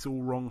it's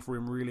all wrong for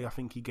him, really. I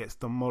think he gets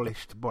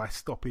demolished by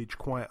stoppage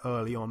quite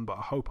early on, but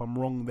I hope I'm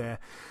wrong there.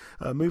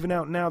 Moving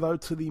out now, though,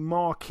 to the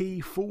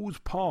marquee Falls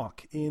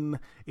Park in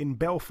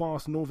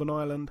Belfast, Northern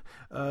Ireland.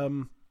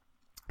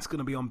 It's going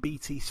to be on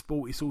BT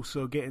Sport. It's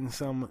also getting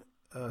some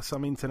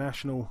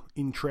international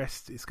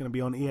interest. It's going to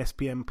be on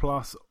ESPN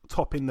Plus.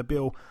 Topping the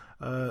bill,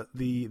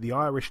 the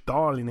Irish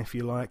darling, if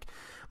you like,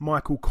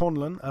 Michael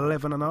Conlan,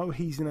 11-0.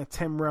 He's in a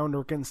 10-rounder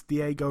against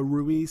Diego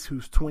Ruiz,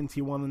 who's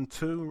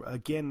 21-2.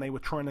 Again, they were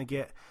trying to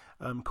get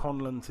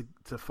Conlan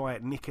to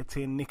fight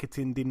Nikitin.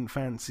 Nikitin didn't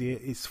fancy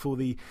it. It's for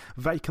the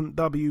vacant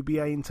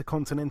WBA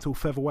Intercontinental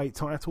Featherweight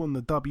title and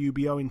the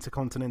WBO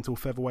Intercontinental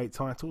Featherweight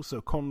title.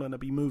 So Conlan will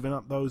be moving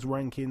up those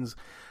rankings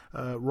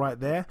right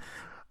there.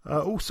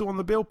 Also on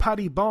the bill,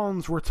 Paddy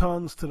Barnes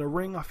returns to the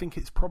ring. I think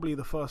it's probably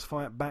the first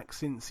fight back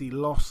since he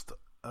lost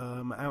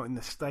out in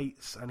the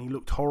States, and he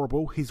looked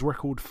horrible. His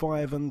record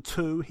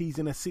 5-2. He's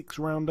in a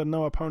 6-rounder,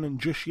 no opponent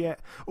just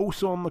yet.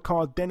 Also on the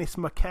card, Dennis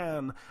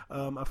McCann,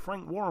 a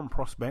Frank Warren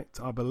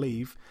prospect, I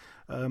believe.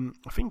 I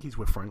think he's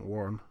with Frank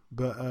Warren,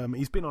 but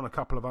he's been on a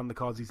couple of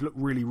undercards. He's looked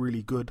really,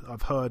 really good.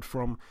 I've heard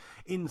from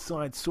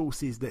inside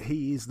sources that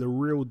he is the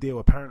real deal.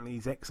 Apparently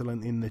he's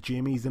excellent in the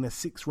gym. He's in a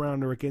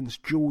 6-rounder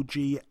against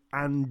Georgi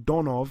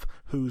Andonov,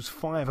 who's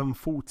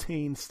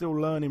 5-14, still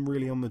learning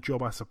really on the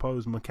job, I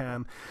suppose,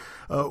 McCann.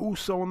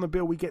 Also on the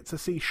bill, we get to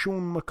see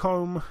Sean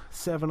McComb,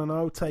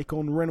 7-0, take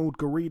on Reynold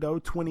Garrido,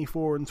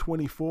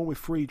 24-24 with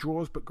 3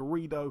 draws. But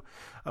Garrido,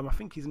 I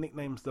think his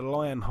nickname's the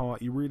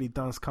Lionheart. He really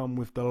does come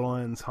with the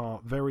lion's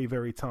heart. Very,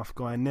 very tough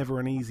guy.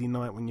 Never an easy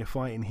night when you're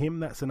fighting him.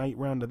 That's an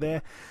 8-rounder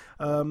there.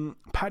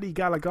 Paddy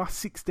Gallagher,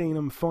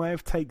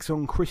 16-5, takes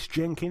on Chris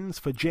Jenkins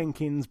for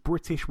Jenkins'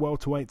 British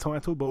welterweight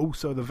title, but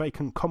also the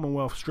vacant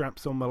Commonwealth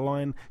straps on the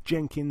line.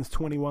 Jenkins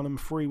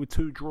 21-3 with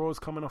 2 draws,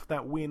 coming off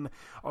that win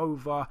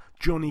over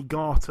Johnny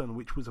Garton,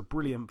 which was a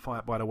brilliant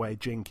fight, by the way.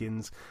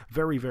 Jenkins,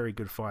 very, very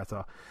good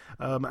fighter.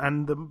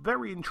 And the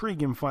very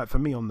intriguing fight for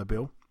me on the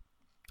bill,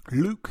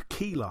 Luke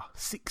Keeler,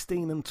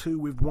 16-2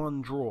 with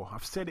 1 draw.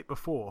 I've said it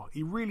before.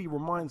 He really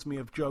reminds me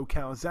of Joe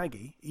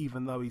Calzaghe,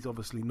 even though he's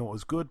obviously not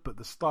as good, but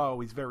the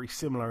style is very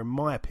similar in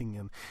my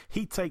opinion.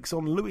 He takes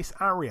on Luis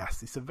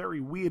Arias. It's a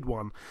very weird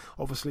one.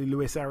 Obviously,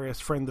 Luis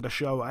Arias, friend of the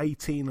show,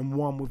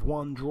 18-1 with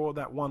 1 draw.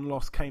 That one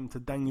loss came to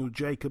Daniel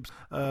Jacobs.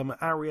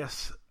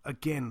 Arias,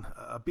 again,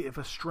 a bit of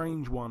a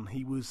strange one.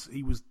 He was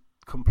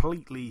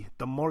completely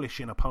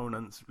demolishing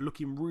opponents,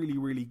 looking really,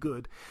 really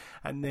good,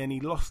 and then he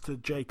lost to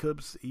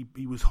Jacobs.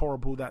 He was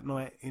horrible that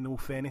night, in all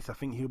fairness. I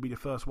think he'll be the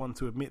first one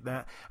to admit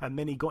that. And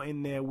then he got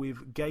in there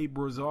with Gabe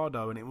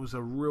Rosado, and it was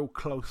a real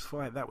close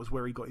fight. That was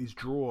where he got his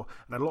draw,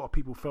 and a lot of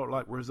people felt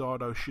like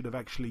Rosado should have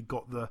actually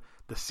got the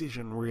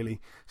decision, really.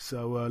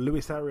 So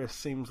Luis Arias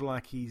seems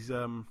like he's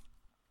kind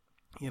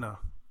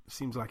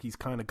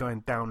of going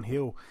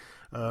downhill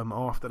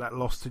after that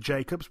loss to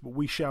Jacobs, but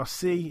we shall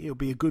see. It'll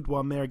be a good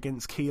one there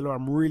against Keeler.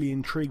 I'm really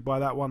intrigued by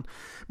that one.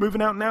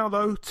 Moving out now,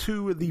 though,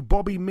 to the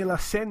Bobby Miller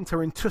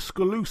Center in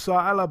Tuscaloosa,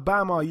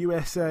 Alabama,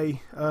 USA.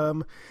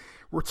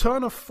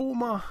 Return of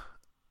former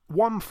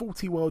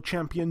 140 world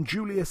champion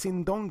Julius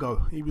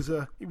Indongo. He was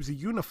a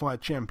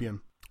unified champion.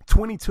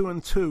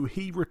 22-2,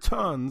 he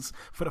returns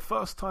for the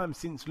first time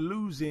since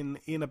losing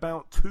in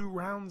about 2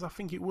 rounds, I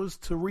think it was,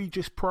 to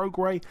Regis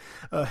Prograis.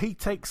 He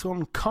takes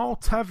on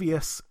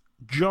Cartavius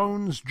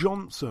Jones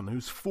Johnson,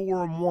 who's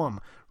 4-1.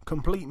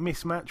 Complete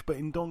mismatch, but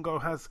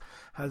Indongo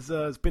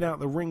has been out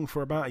the ring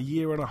for about 1.5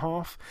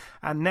 years.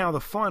 And now the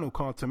final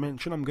card to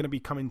mention, I'm going to be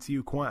coming to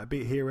you quite a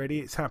bit here,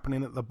 Eddie. It's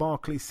happening at the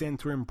Barclays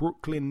Center in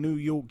Brooklyn, New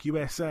York,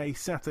 USA,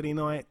 Saturday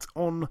night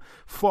on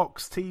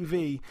Fox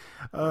TV.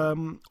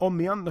 On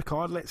the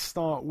undercard, let's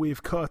start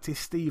with Curtis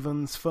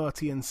Stevens,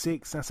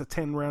 30-6. That's a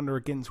 10-rounder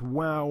against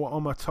Wow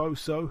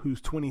Omatoso,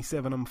 who's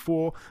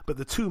 27-4. But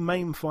the 2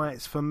 main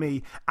fights for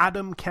me,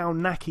 Adam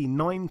Kaunaki,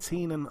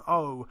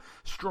 19-0.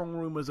 Strong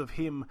rumors of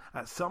him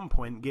at some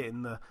point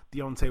getting the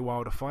Deontay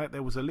Wilder fight.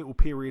 There was a little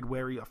period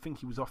where I think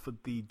he was offered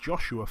the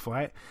Joshua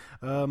fight,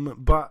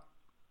 but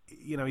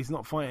he's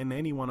not fighting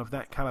anyone of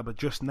that caliber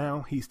just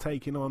now. He's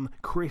taking on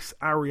Chris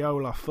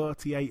Arreola,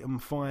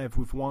 38-5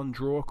 with 1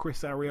 draw.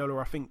 Chris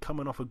Arreola, I think,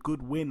 coming off a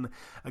good win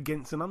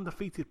against an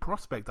undefeated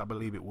prospect, I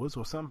believe it was,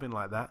 or something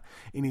like that,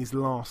 in his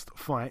last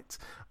fight.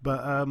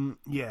 But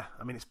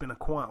it's been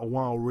quite a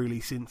while really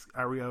since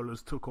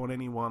Arreola's took on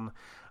anyone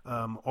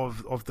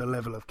of the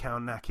level of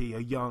Kownacki,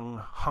 a young,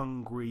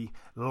 hungry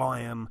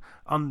lion,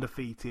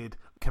 undefeated,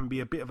 can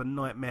be a bit of a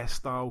nightmare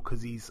style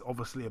because he's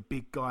obviously a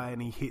big guy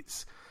and he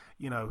hits,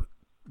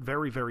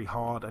 very, very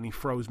hard, and he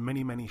throws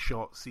many, many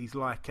shots. He's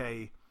like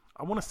I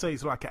want to say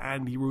he's like an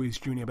Andy Ruiz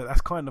Jr., but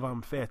that's kind of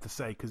unfair to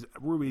say because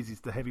Ruiz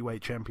is the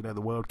heavyweight champion of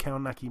the world.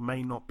 Kownacki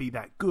may not be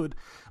that good,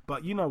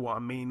 but you know what I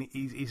mean.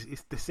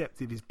 He's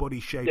deceptive, his body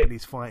shape and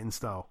his fighting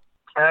style.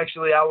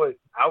 Actually, I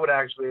would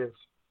actually have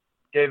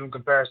gave him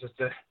comparisons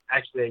to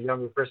actually a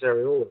younger Chris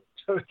Arreola,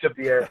 to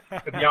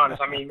be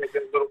honest. I mean, maybe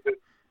a little bit.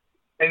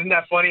 Isn't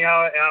that funny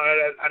how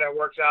that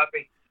works out?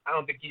 I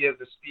don't think he has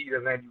the speed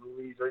of Andy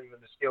Ruiz or even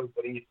the skills,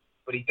 but he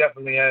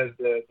definitely has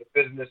the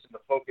business and the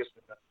focus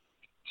and the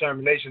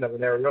determination of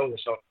an Arreola.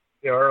 So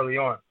early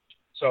on.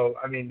 So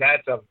I mean,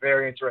 that's a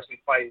very interesting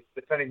fight.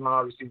 Depending on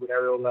obviously what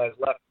Arreola has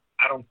left,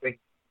 I don't think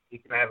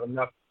he's gonna have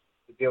enough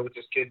to deal with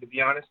this kid. To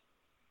be honest,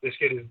 this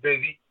kid is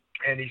busy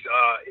and he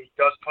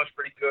does punch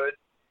pretty good,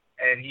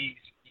 and he's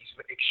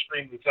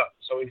extremely tough.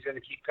 So he's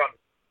gonna keep coming.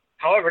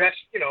 However, that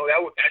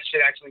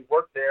should actually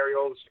work to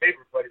Arreola's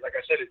favor. But like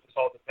I said, it just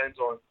all depends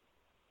on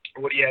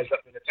what he has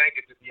left in the tank.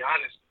 And to be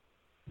honest,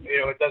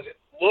 it doesn't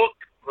look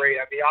great.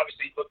 I mean,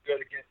 obviously he looked good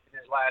in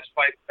his last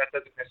fight, but that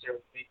doesn't necessarily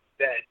mean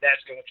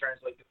that's going to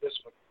translate to this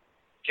one.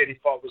 The kid he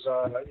fought was,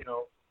 a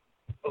little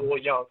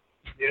young.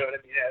 You know what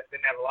I mean?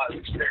 Didn't have a lot of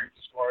experience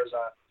as far as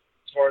I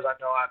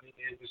know. I mean,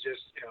 it was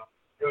just,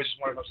 it was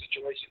just one of those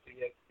situations. He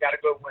got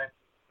a good win.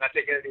 Not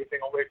taking anything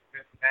away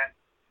from him from that.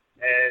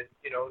 And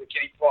the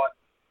kid he fought,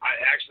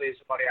 actually is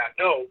somebody I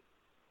know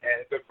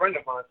and a good friend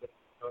of mine. But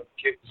the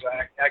kid was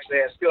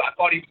actually has skill. I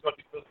thought he was going to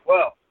do really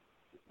well,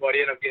 but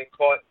he ended up getting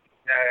caught.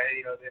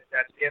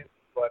 That's the end.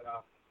 But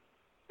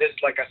this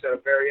is, like I said, a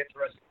very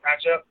interesting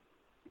matchup.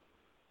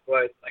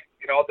 But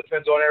it all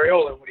depends on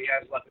Arreola and what he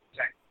has left in the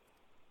tank.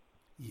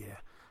 Yeah,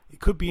 it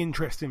could be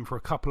interesting for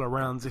a couple of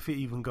rounds if it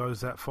even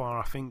goes that far.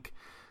 I think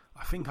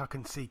I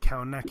can see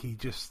Kownacki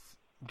just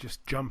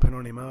jumping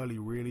on him early,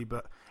 really.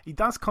 But he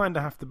does kind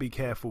of have to be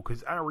careful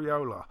because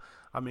Arreola,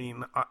 I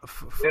mean,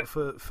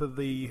 for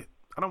the,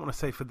 I don't want to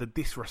say for the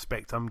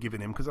disrespect I'm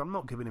giving him because I'm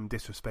not giving him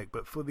disrespect,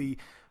 but for the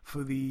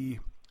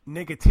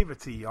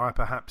negativity I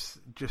perhaps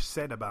just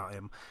said about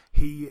him,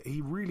 he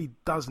really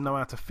does know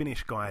how to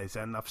finish guys,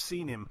 and I've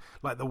seen him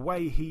like the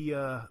way he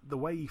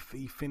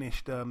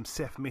finished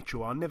Seth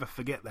Mitchell. I'll never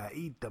forget that.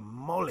 He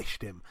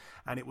demolished him,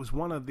 and it was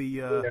one of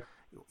the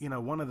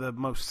one of the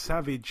most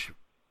savage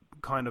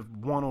kind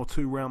of 1 or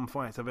 2 round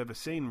fights I've ever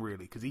seen,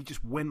 really, because he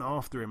just went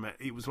after him.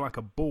 It was like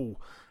a bull,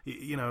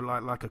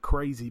 like a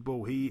crazy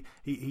bull. He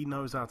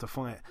knows how to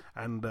fight,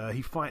 and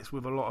he fights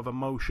with a lot of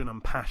emotion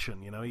and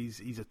passion.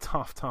 He's a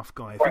tough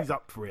guy. If he's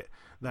up for it,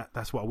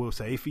 that's what I will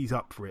say. If he's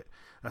up for it,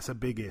 that's a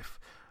big if.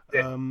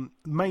 Yeah.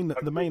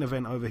 The main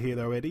event over here,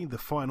 though, Eddie, the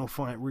final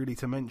fight really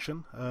to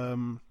mention.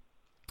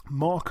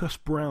 Marcus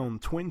Brown,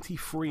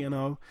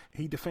 23-0.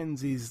 He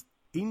defends his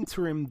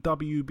interim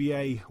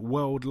WBA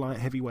World Light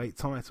Heavyweight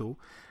title,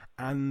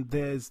 and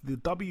there's the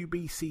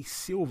WBC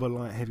Silver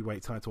Light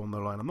Heavyweight title on the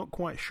line. I'm not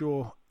quite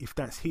sure if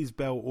that's his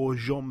belt or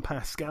Jean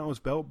Pascal's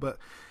belt, but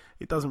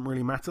it doesn't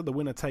really matter. The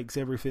winner takes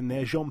everything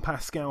there. Jean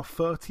Pascal,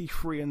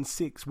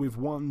 33-6 with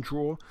 1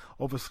 draw.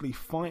 Obviously,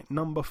 fight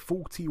number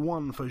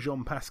 41 for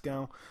Jean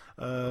Pascal.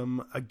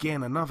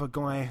 Again, another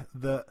guy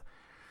that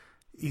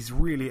is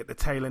really at the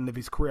tail end of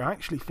his career. I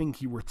actually think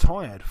he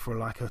retired for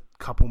like a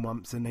couple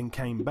months and then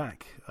came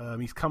back.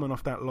 He's coming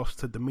off that loss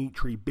to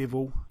Dimitri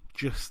Bivol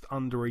just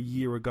under a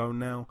year ago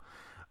now.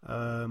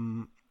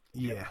 Another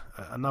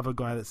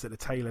guy that's at the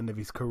tail end of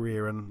his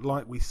career, and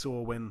like we saw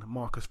when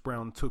Marcus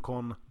Brown took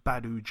on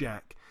Badou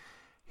Jack,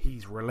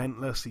 he's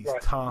relentless, he's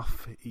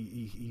tough,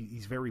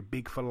 he's very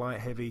big for light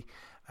heavy,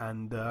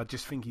 and I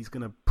just think he's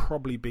going to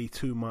probably be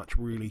too much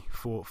really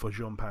for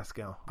Jean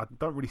Pascal. I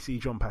don't really see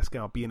Jean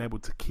Pascal being able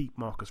to keep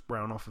Marcus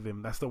Brown off of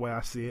him. That's the way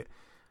I see it.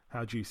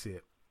 How do you see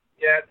it?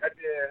 Yeah, at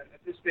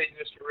this stage in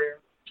his career,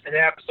 and it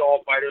happens to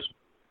all fighters,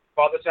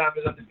 Father Time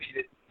is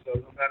undefeated, so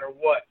no matter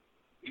what,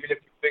 even if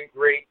you've been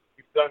great,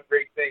 you've done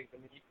great things. I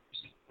mean, the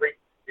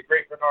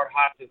great Bernard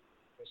Hopkins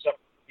was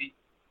suffered defeat,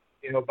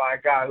 by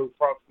a guy who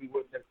probably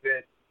wouldn't have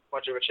been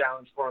much of a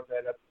challenge for him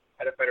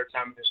at a better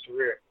time in his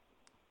career.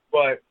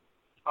 But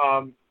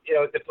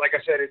like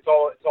I said, it's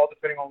all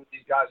depending on what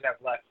these guys have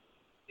left.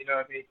 I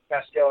mean,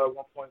 Pascal at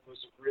one point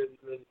was a really,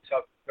 really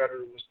tough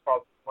competitor. Was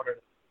probably one of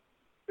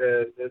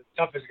the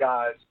toughest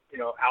guys,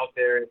 out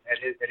there at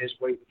his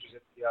weight, which is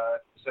at the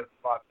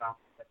 75 pound,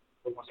 the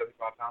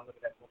 175 pound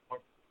limit at one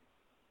point.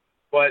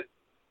 But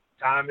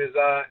time is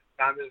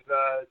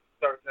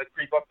starting to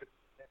creep up in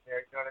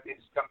there. You know what I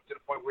mean? It's coming to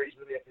the point where he's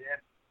really at the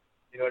end.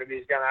 You know what I mean?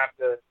 He's gonna have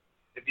to.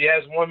 If he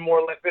has one more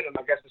left in him,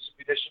 I guess this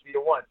should be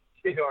the one.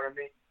 You know what I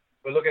mean?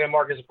 But looking at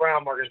Marcus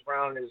Brown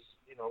is,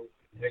 you know,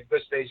 in a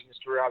good stage in his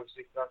career.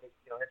 Obviously,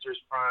 enter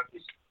his prime.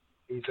 He's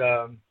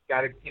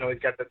got a, you know, he's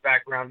got the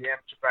background, the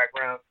amateur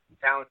background,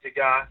 talented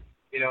guy.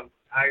 You know,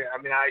 I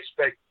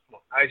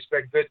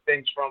expect good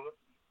things from him,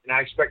 and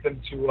I expect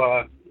him to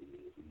win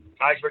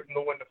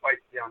the fight.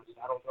 To be honest,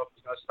 I don't know if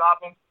he's gonna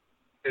stop him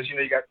because you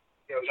know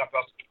Jean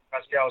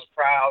Pascal is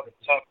proud and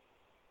tough.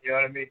 You know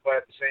what I mean?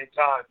 But at the same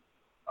time,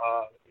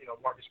 you know,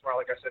 Marcus Brown,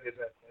 like I said, is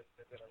at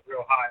a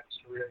real high in his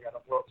career. He got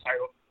a world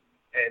title,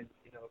 and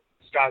you know,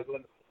 the sky's the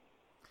limit.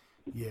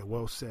 Yeah,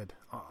 well said.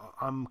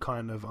 I'm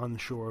kind of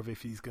unsure of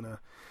if he's gonna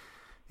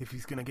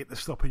get the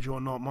stoppage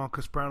or not.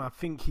 Marcus Brown, I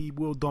think he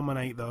will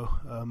dominate though,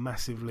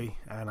 massively,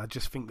 and I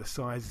just think the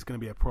size is going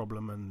to be a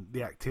problem, and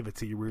the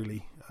activity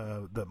really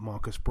that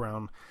Marcus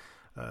Brown,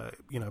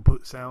 you know,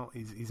 puts out,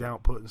 his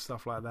output and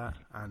stuff like that,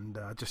 and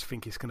I just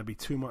think it's going to be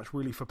too much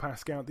really for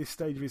Pascal at this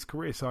stage of his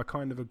career. So I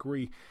kind of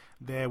agree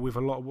there with a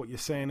lot of what you're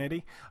saying,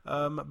 Eddie.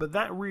 But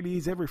that really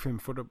is everything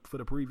for the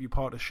preview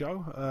part of the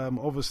show.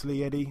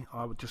 Obviously, Eddie,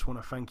 I would just want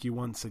to thank you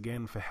once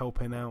again for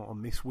helping out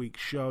on this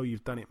week's show.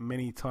 You've done it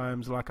many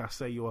times. Like I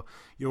say, you're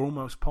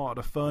almost part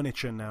of the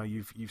furniture now.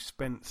 You've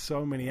spent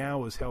so many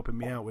hours helping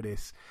me out with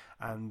this,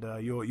 and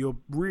you're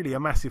really a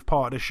massive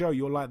part of the show.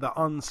 You're like the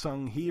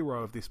unsung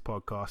hero of this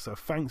podcast. So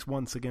thanks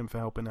once again for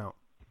helping out.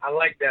 I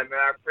like that, man.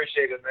 I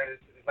appreciate it, man.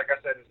 It's like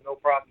I said, it's no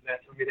problem, man,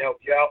 for me to help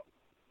you out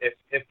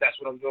if that's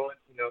what I'm doing,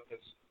 you know,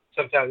 because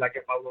sometimes I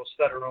get my little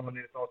stutter on and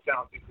it don't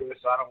sound too good,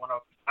 so I don't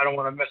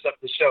want to mess up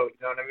the show, you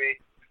know what I mean?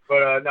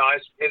 But no,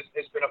 it's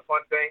been a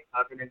fun thing.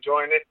 I've been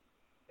enjoying it,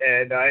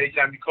 and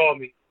anytime you call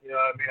me, you know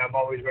what I mean, I'm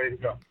always ready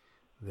to go.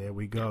 There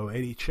we go.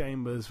 Eddie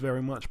Chambers,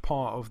 very much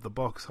part of the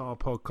Box Hard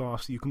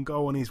podcast. You can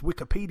go on his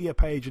Wikipedia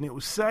page and it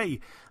will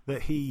say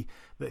that he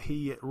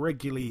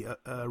regularly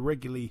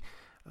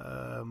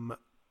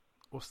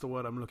what's the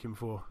word I'm looking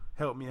for?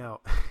 Help me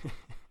out.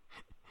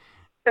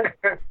 I'm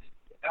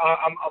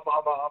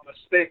a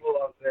staple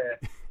of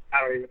the.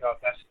 I don't even know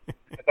if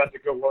that's a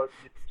good word.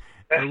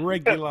 a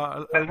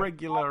regular.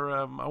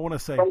 I want to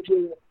say.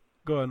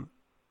 Go on.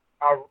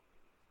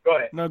 Go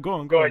ahead. No, go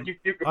on. Go ahead. You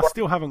I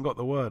still haven't got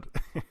the word.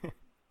 Hey,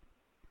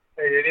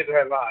 it is a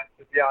headline,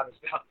 to be honest.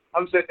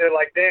 I'm sitting there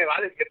like, damn,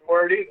 I didn't get the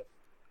word either.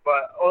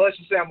 But let's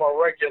just say I'm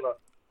a regular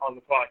on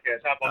the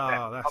podcast. How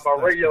about that? I'm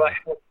a regular.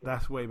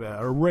 That's way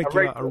better. A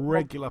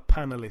regular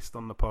panelist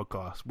on the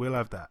podcast. We'll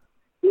have that.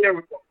 There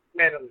we go.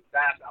 Panelist.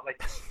 I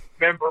like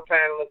member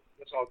panelist.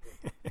 That's all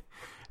good.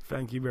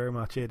 Thank you very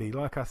much, Eddie.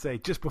 Like I say,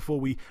 just before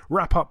we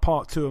wrap up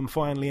part 2 and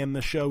finally end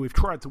the show, we've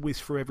tried to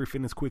whiz through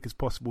everything as quick as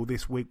possible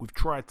this week. We've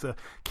tried to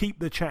keep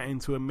the chatting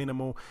to a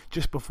minimal.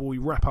 Just before we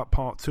wrap up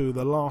part 2,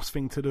 the last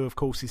thing to do, of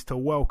course, is to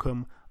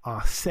welcome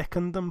our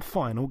second and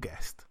final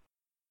guest.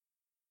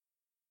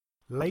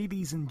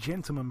 Ladies and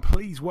gentlemen,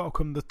 please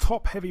welcome the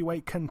top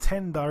heavyweight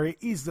contender. It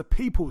is the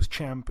People's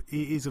Champ.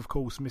 It is, of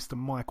course, Mr.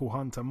 Michael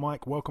Hunter.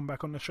 Mike, welcome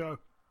back on the show.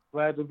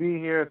 Glad to be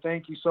here.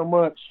 Thank you so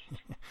much.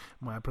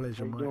 My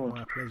pleasure, Mike.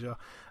 My pleasure.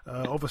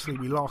 Obviously,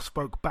 we last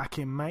spoke back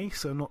in May,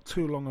 so not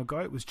too long ago.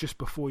 It was just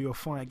before your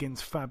fight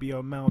against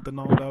Fabio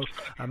Maldonado,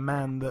 a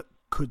man that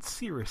could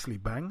seriously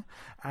bang.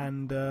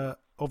 And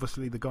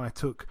obviously, the guy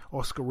took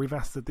Oscar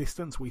Rivas the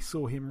distance. We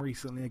saw him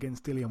recently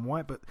against Dillian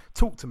Whyte. But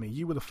talk to me.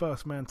 You were the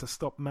first man to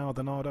stop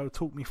Maldonado.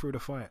 Talk me through the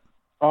fight.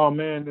 Oh,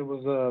 man, it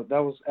was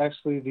that was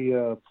actually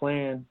the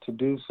plan to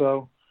do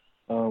so.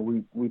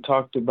 We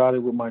talked about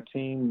it with my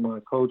team, my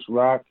coach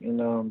Rock,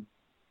 and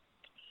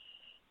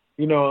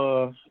you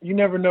know, you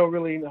never know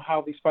really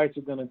how these fights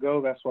are going to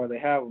go. That's why they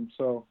have them.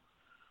 So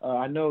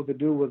I know the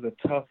dude was a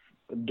tough,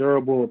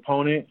 durable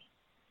opponent.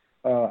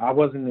 I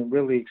wasn't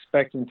really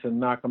expecting to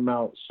knock him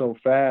out so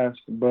fast,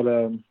 but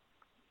you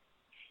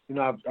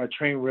know, I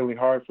trained really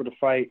hard for the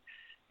fight,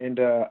 and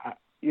I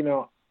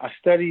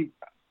studied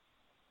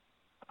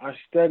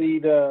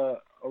a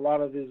lot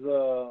of his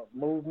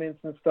movements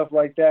and stuff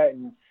like that,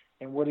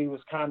 and what he was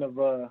kind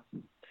of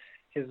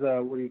his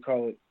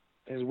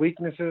his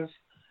weaknesses,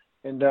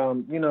 and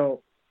you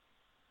know,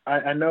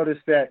 I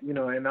noticed that, you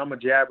know, and I'm a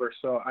jabber,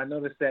 so I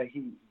noticed that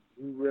he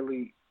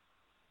really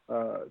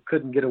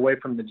couldn't get away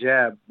from the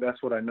jab.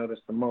 That's what I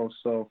noticed the most.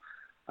 So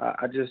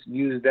I just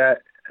used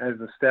that as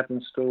a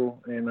stepping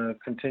stool and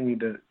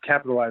continued to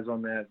capitalize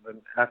on that. But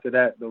after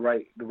that, the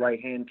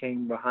right hand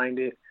came behind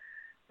it,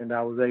 and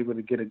I was able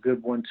to get a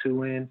good 1-2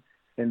 in,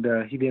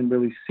 and he didn't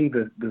really see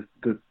the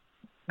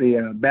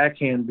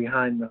backhand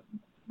behind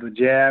the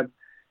jab,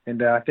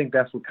 and I think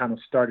that's what kind of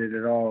started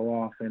it all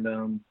off.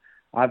 And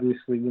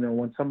obviously, you know,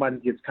 when somebody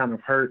gets kind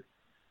of hurt,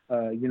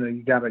 you know,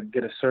 you got to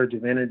get a surge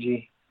of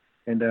energy,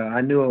 and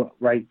I knew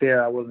right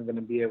there I wasn't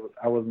going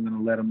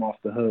to let him off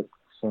the hook.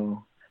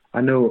 So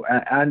I knew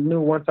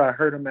once I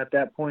hurt him at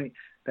that point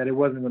that it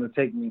wasn't going to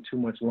take me too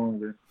much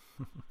longer.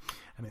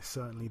 And it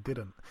certainly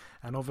didn't.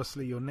 And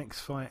obviously your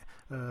next fight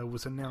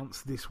was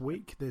announced this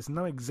week. There's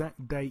no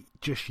exact date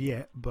just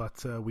yet,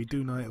 but we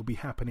do know it'll be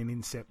happening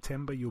in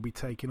September. You'll be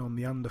taking on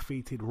the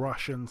undefeated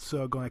Russian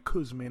Sergey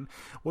Kuzmin.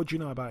 What do you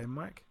know about him,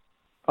 Mike?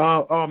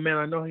 Oh man,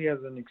 I know he has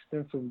an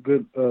extensive,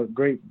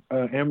 great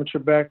amateur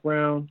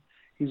background.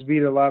 he's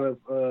beat a lot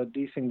of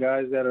decent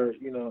guys that are,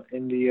 you know,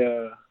 in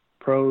the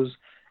pros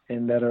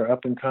and that are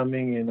up and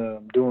coming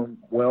and doing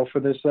well for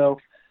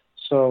themselves.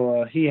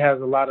 So he has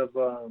a lot of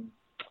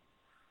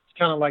it's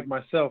kind of like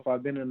myself.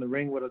 I've been in the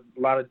ring with a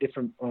lot of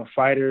different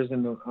fighters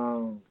and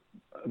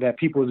that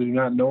people do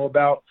not know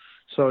about.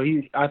 So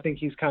I think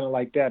he's kind of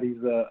like that.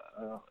 He's a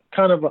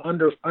kind of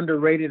an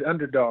underrated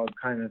underdog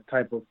kind of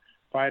type of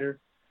fighter.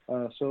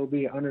 So it'll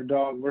be an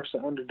underdog versus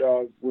an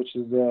underdog, which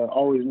is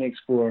always makes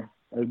for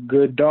a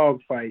good dog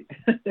fight.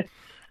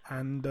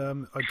 And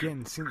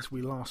again, since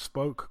we last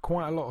spoke,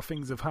 quite a lot of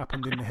things have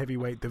happened in the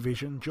heavyweight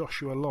division.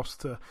 Joshua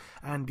lost to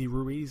Andy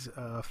Ruiz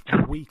a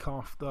week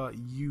after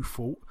you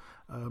fought.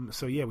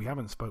 So yeah, we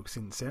haven't spoke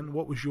since then.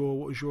 What was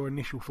your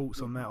initial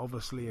thoughts on that?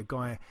 Obviously, a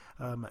guy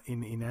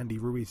in Andy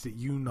Ruiz that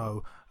you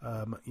know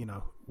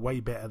way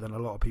better than a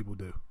lot of people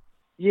do.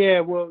 Yeah,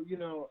 well,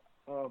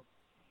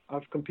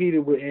 I've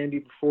competed with Andy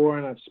before,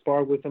 and I've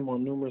sparred with him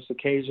on numerous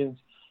occasions.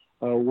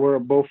 We're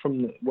both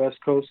from the West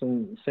Coast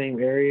and the same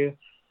area.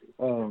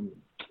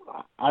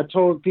 I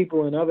told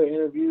people in other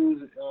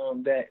interviews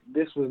that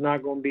this was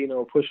not going to be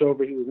no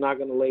pushover. He was not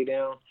going to lay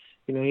down.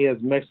 You know, he has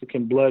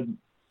Mexican blood.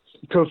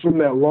 He comes from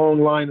that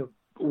long line of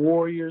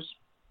warriors.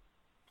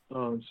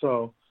 And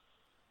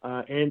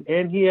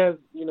he has,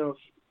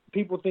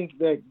 people think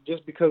that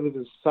just because of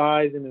his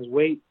size and his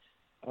weight,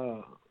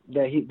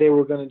 that they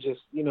were going to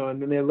just,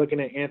 and then they're looking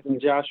at Anthony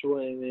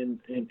Joshua and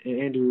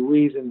Andy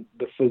Ruiz and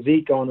the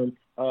physique on him.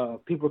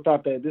 People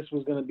thought that this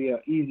was going to be an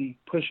easy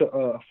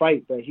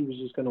fight, that he was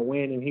just going to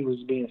win and he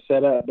was being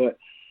set up. But,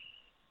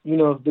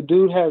 the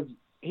dude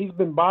he's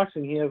been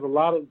boxing. He has a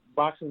lot of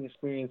boxing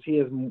experience. He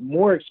has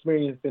more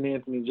experience than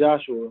Anthony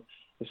Joshua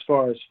as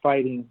far as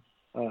fighting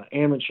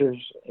amateurs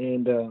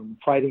and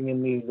fighting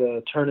in these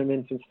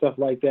tournaments and stuff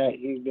like that.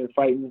 He's been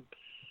fighting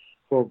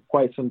for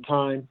quite some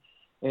time.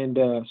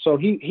 And so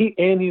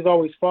he's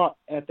always fought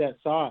at that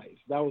size.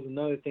 That was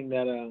another thing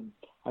that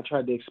I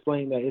tried to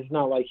explain, that it's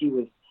not like he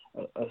was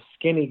a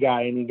skinny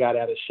guy and he got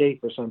out of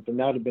shape or something.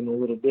 That would have been a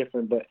little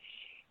different, but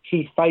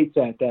he fights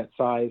at that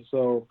size.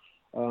 So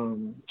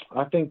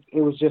I think it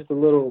was just a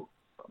little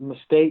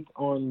mistake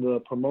on the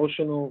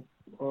promotional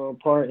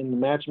part in the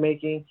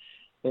matchmaking.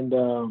 And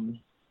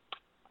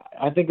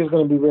I think it's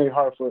going to be very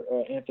hard for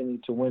Anthony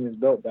to win his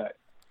belt back.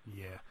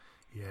 Yeah.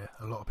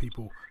 A lot of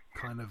people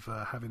kind of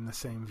having the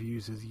same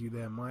views as you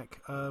there,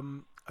 Mike.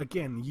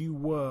 Again, you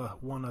were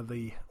one of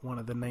the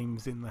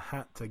names in the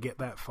hat to get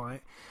that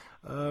fight.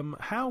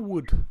 How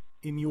would,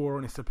 in your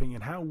honest opinion,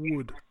 how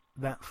would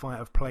that fight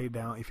have played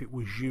out if it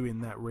was you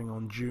in that ring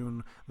on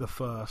June the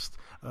 1st?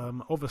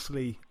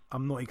 Obviously,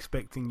 I'm not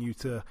expecting you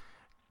to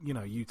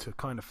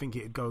kind of think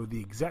it'd go the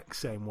exact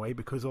same way,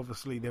 because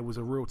obviously there was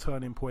a real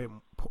turning point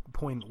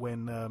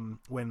when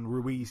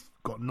Ruiz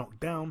got knocked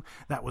down.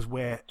 That was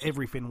where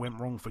everything went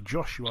wrong for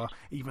Joshua,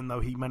 even though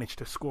he managed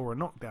to score a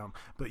knockdown.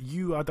 But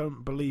you, I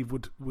don't believe,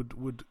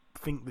 would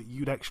think that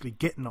you'd actually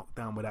get knocked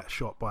down with that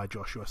shot by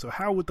Joshua. So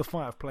how would the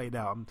fight have played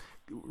out?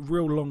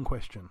 Real long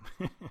question.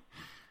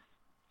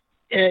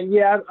 And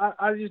yeah,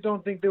 I just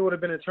don't think there would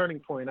have been a turning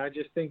point. I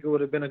just think it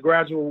would have been a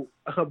gradual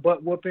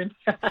butt whooping.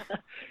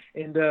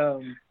 And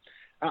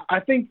I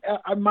think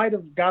I might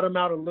have got him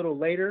out a little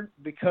later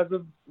because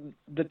of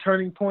the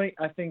turning point.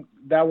 I think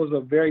that was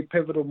a very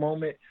pivotal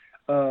moment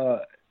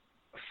for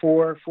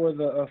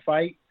the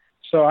fight.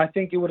 So I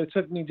think it would have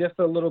took me just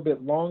a little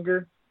bit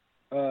longer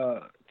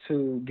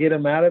to get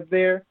him out of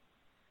there.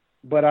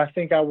 But I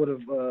think I would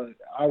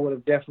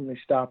have definitely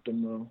stopped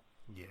him though.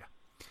 Yeah.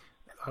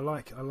 I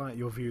like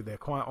your view there.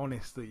 Quite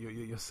honest that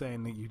you're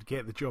saying that you'd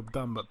get the job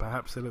done, but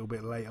perhaps a little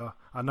bit later.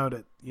 I know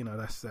that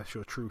that's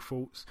your true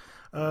thoughts.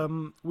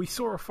 We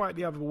saw a fight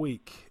the other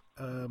week.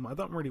 I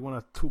don't really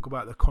want to talk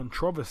about the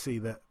controversy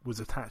that was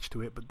attached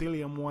to it, but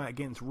Dillian Whyte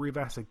against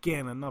Rivas,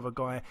 again, another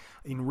guy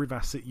in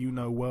Rivas that you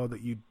know well,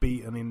 that you'd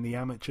beaten in the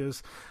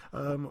amateurs.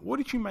 What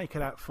did you make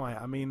of that fight?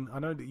 I mean, I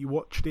know that you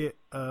watched it.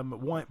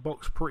 Whyte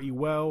boxed pretty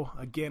well.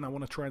 Again, I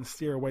want to try and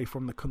steer away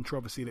from the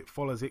controversy that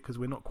follows it, because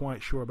we're not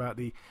quite sure about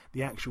the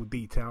actual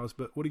details,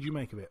 but what did you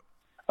make of it?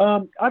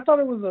 I thought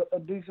it was a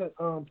decent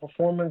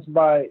performance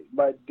by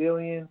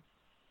Dillian.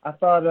 I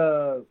thought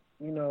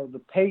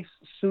the pace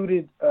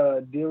suited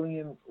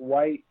Dillian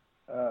Whyte.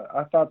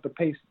 I thought the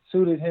pace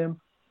suited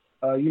him.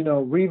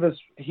 Rivas,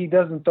 he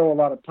doesn't throw a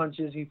lot of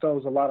punches. He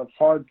throws a lot of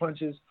hard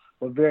punches,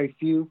 but very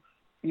few.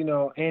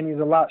 And he's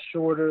a lot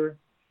shorter.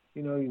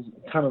 He's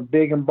kind of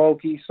big and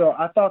bulky. So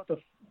I thought it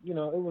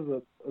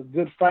was a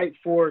good fight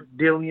for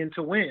Dillian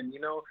to win.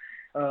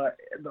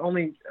 The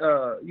only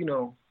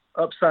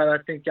upside I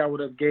think I would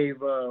have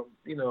gave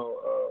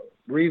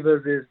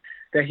Rivas is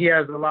that he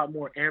has a lot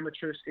more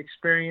amateur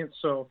experience.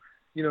 So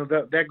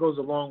that goes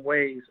a long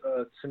ways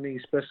to me,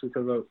 especially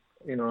because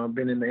I've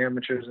been in the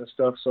amateurs and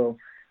stuff. So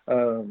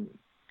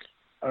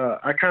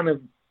I kind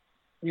of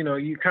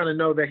you kind of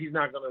know that he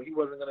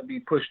wasn't gonna be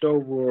pushed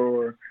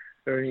over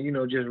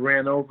or just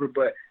ran over.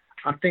 But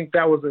I think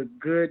that was a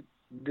good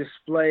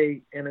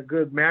display and a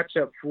good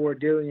matchup for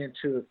Dillian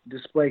to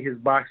display his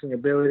boxing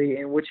ability,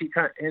 and which he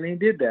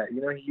did that.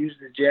 He used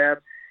his jab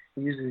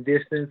He used his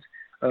distance.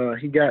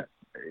 He got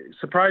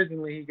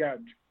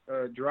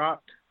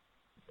dropped.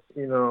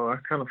 You know, I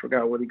kind of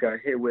forgot what he got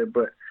hit with,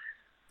 but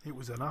it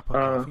was an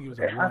uppercut. I think it was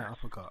a right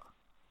uppercut.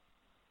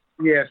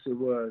 Yes, it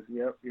was.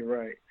 Yep, you're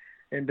right.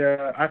 And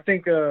I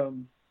think if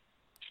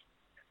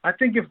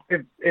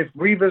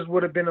Rivas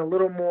would have been a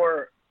little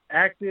more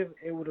active,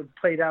 it would have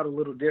played out a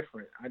little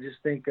different. I just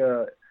think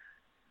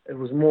it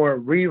was more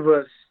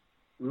Rivas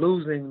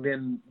losing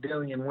than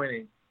Dillian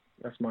winning.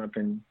 That's my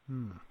opinion.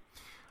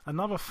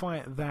 Another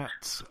fight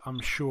that I'm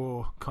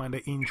sure kind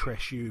of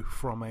interests you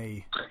from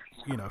a,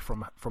 you know,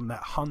 from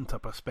that Hunter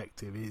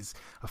perspective is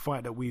a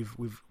fight that we've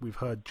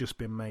heard just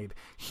been made.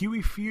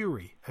 Hughie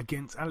Fury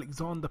against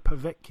Alexander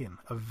Povetkin,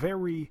 a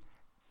very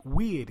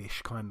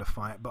weirdish kind of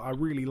fight, but I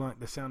really like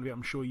the sound of it.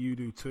 I'm sure you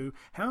do too.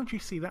 How do you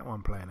see that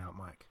one playing out,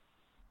 Mike?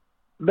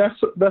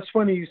 That's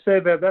funny you say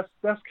that.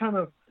 That's kind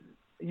of,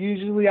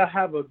 usually I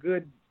have a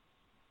good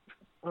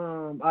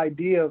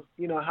idea of,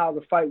 you know, how the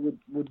fight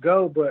would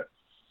go, but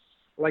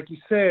like you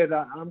said,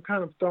 I'm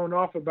kind of thrown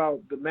off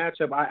about the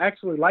matchup. I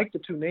actually like the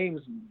two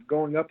names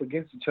going up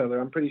against each other.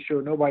 I'm pretty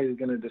sure nobody's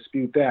going to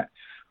dispute that.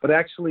 But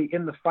actually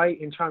in the fight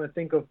and trying to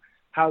think of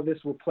how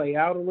this will play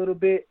out a little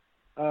bit,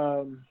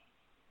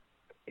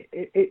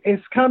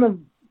 it's kind of,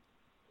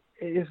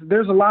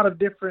 there's a lot of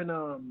different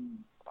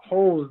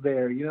holes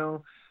there, you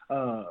know.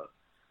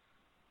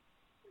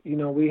 You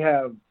know, we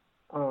have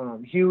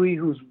Hughie,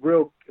 who's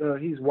real,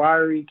 he's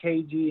wiry,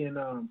 cagey,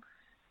 and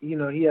you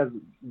know, he has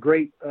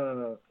great,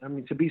 I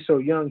mean, to be so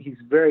young, he's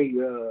very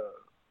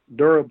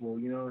durable,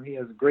 you know, he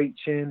has a great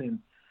chin, and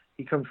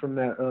he comes from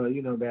that,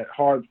 you know, that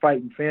hard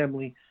fighting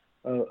family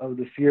of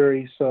the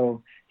Fury,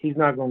 so he's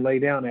not going to lay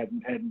down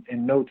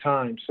in no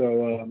time.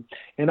 So,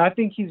 and I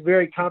think he's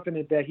very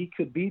confident that he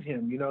could beat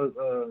him, you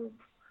know.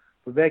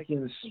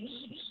 Povetkin's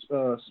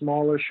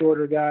smaller,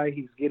 shorter guy.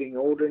 He's getting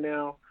older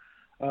now.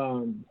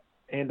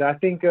 And I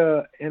think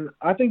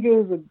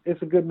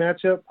it's a good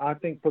matchup. I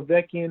think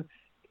Povetkin,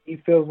 he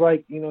feels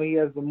like, you know, he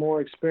has the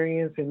more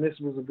experience, and this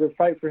was a good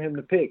fight for him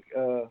to pick.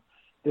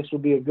 This will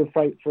be a good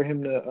fight for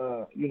him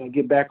to, you know,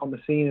 get back on the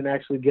scene and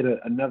actually get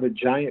another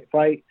giant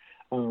fight,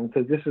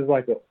 because this is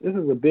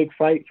a big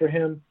fight for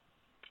him.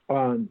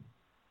 I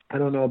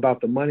don't know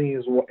about the money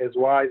as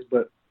wise,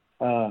 but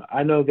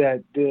I know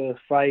that the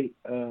fight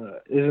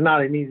is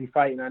not an easy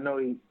fight, and I know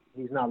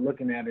he's not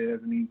looking at it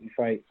as an easy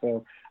fight.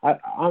 So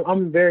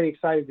I'm very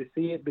excited to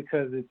see it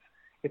because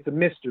it's a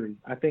mystery,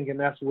 I think, and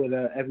that's what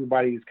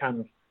everybody's kind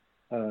of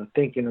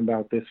thinking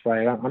about this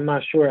fight. I'm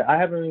not sure. I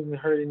haven't even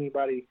heard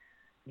anybody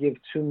give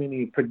too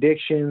many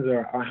predictions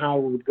or how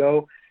it would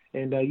go.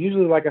 And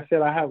usually, like I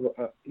said, I have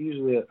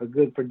usually a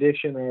good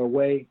prediction or a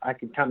way I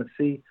can kind of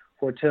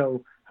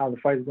foretell how the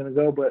fight is going to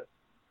go. But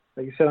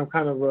like you said, I'm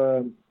kind of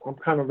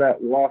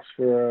at loss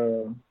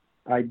for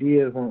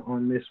ideas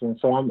on this one.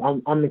 So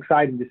I'm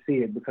excited to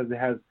see it because it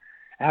has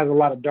a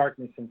lot of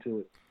darkness into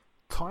it.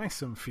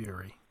 Tyson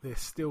Fury, they're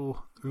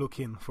still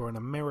looking for an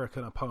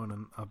American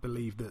opponent. I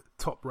believe that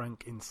Top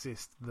Rank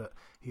insists that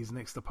his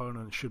next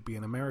opponent should be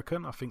an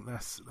American. I think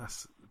that's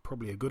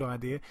probably a good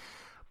idea.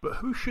 But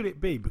who should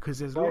it be? Because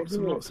there's lots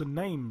and lots of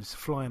names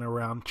flying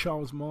around,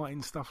 Charles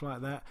Martin, stuff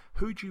like that.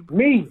 Who'd you?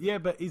 Me? Yeah,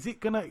 but is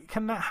it gonna?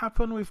 Can that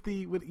happen with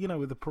the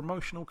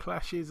promotional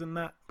clashes and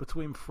that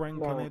between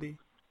Frank and Eddie?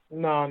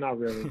 No, not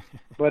really.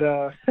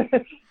 But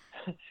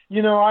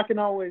you know, I can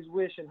always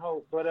wish and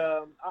hope. But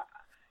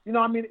you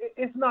know, I mean,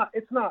 it's not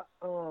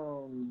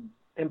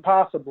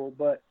impossible,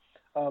 but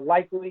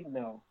likely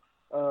no.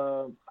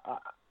 I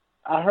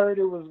heard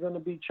it was going to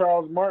be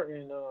Charles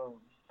Martin.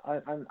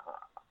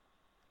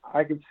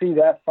 I could see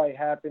that fight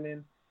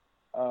happening.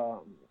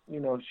 You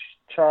know,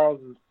 Charles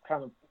is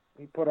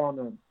he put on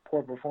a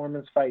poor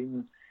performance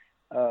fighting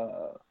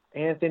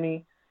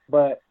Anthony,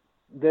 but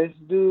this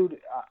dude,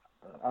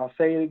 I'll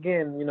say it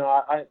again. You know,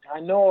 I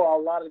know a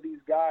lot of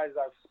these guys.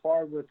 I've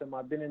sparred with them.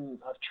 I've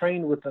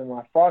trained with them.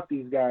 I fought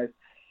these guys.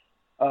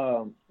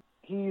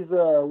 He's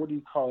what do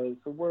you call it?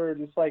 It's a word.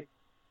 It's like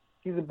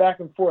he's a back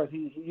and forth.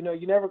 You know,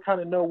 you never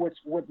kind of know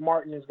what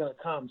Martin is going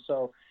to come.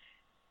 So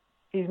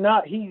he's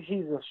not. He's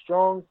a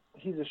strong,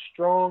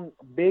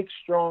 big,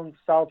 strong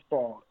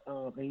southpaw.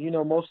 And you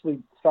know, mostly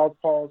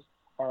southpaws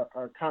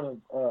are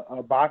kind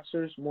of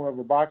boxers, more of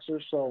a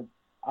boxer. So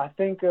I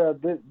think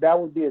that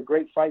would be a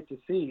great fight to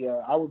see.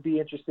 I would be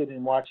interested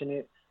in watching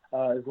it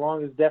as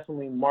long as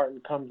definitely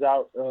Martin comes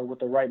out with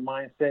the right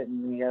mindset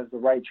and he has the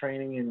right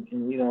training and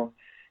you know,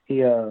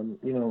 he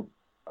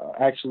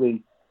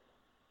actually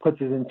puts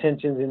his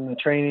intentions in the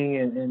training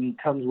and he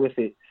comes with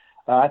it.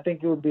 I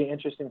think it would be an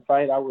interesting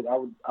fight. I would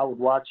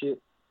watch it.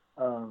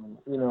 You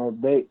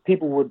know,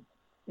 people would,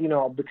 you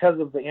know, because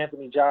of the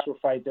Anthony Joshua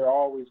fight, they're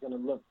always going to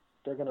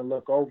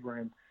look over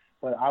him.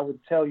 But I would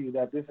tell you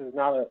that this is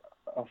not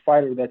a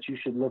fighter that you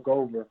should look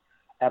over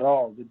at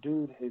all. The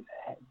dude is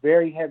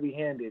very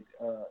heavy-handed.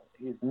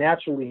 He's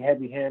naturally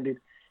heavy-handed.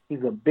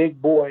 He's a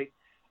big boy,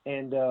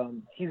 and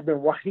he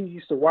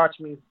used to watch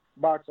me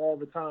box all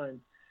the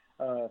time.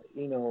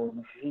 You know,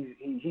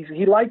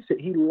 he likes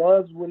it. He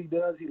loves what he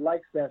does. He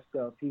likes that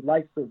stuff. He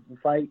likes to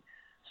fight.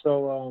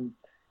 So,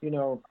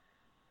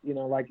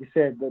 like you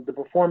said, the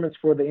performance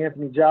for the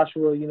Anthony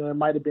Joshua, it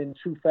might have been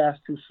too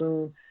fast, too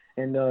soon,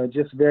 and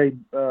just very,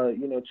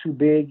 too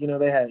big.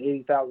 They had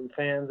 80,000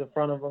 fans in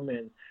front of them,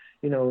 and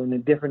in a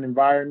different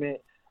environment.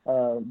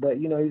 But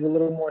he's a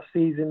little more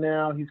seasoned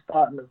now. He's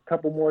fought a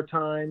couple more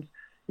times.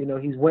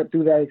 He's went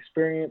through that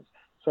experience.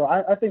 So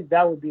I think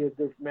that would be a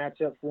good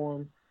matchup for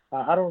him.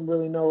 I don't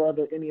really know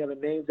any other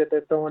names that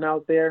they're throwing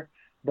out there,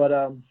 but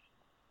I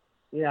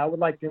would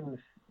like him.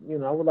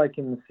 I would like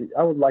him to see.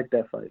 I would like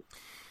that fight.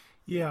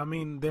 Yeah, I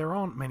mean, there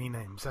aren't many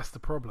names. That's the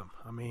problem.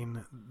 I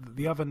mean,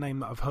 the other name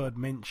that I've heard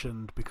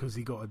mentioned because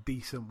he got a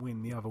decent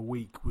win the other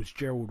week was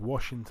Gerald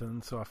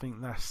Washington. So I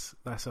think that's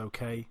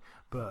okay.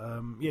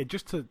 But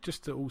just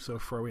to also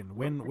throw in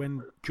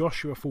when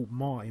Joshua fought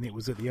Martin, it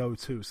was at the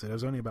O2, so there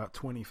was only about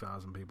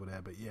 20,000 people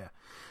there. But yeah.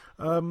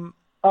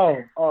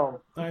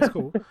 That's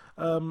cool.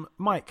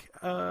 Mike,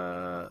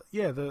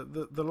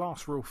 the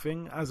last real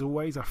thing, as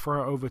always, I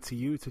throw it over to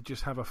you to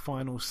just have a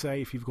final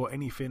say. If you've got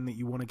anything that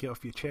you want to get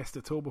off your chest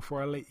at all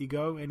before I let you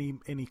go,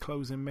 any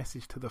closing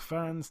message to the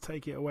fans,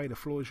 take it away. The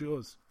floor is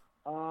yours.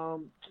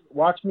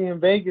 Watch me in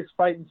Vegas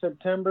fight in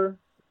September.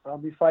 I'll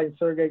be fighting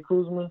Sergey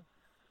Kuzmin,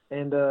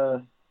 and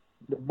the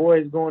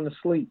boy is going to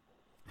sleep.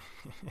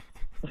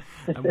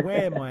 And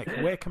where, Mike?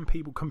 Where can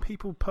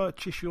people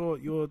purchase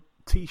your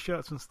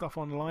T-shirts and stuff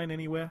online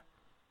anywhere?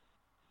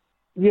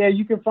 Yeah,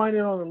 you can find it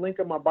on the link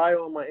in my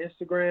bio on my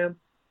Instagram.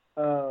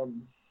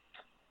 I'm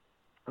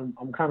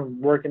kind of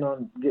working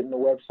on getting the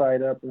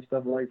website up and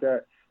stuff like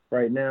that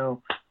right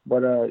now,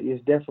 but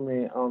it's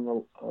definitely on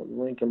the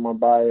link in my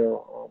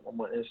bio on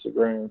my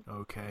Instagram.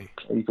 Okay.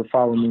 You can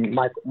follow me,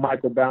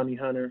 Michael Bounty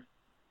Hunter.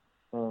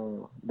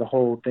 The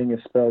whole thing is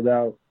spelled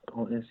out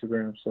on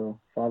Instagram, so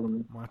follow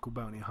me. Michael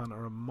Bounty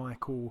Hunter and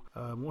Michael.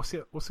 What's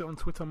it on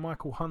Twitter?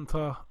 Michael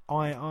Hunter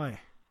II.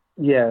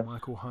 Yeah.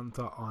 Michael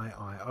Hunter II.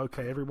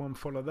 Okay, everyone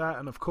follow that,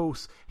 and of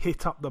course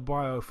hit up the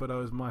bio for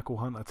those Michael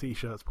Hunter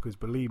t-shirts because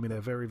believe me,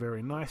 they're very,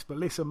 very nice. But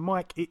listen,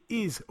 Mike, it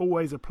is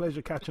always a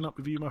pleasure catching up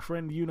with you, my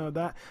friend. You know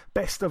that.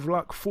 Best of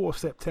luck for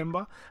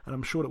September, and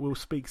I'm sure that we'll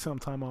speak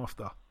sometime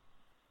after.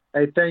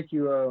 Hey, thank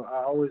you.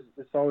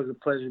 It's always a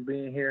pleasure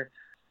being here.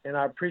 And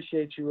I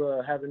appreciate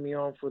you having me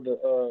on for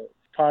the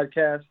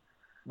podcast.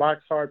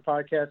 Box Hard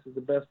Podcast is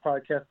the best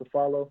podcast to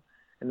follow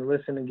and to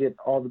listen and get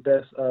all the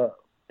best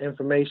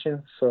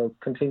information. So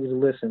continue to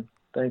listen.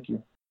 Thank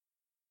you.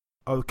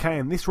 Okay,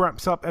 and this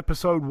wraps up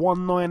episode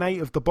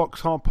 198 of the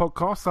Box Hard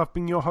Podcast. I've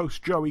been your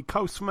host, Joey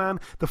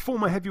Coastman. The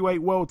former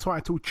heavyweight world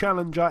title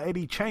challenger,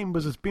 Eddie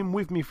Chambers, has been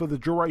with me for the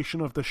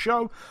duration of the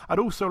show. I'd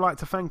also like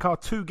to thank our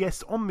two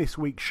guests on this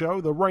week's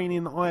show, the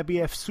reigning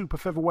IBF Super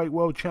Featherweight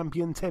World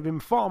Champion,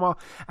 Tevin Farmer,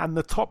 and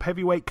the top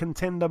heavyweight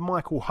contender,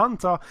 Michael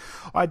Hunter.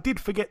 I did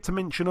forget to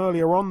mention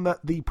earlier on that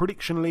the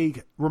prediction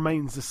league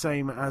remains the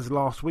same as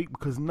last week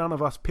because none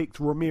of us picked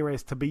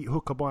Ramirez to beat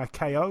Hooker by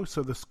KO,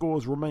 so the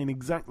scores remain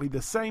exactly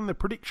the same. The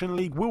prediction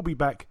league will be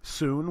back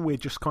soon. We're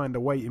just kind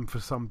of waiting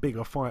for some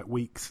bigger fight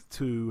weeks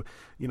to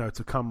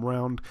come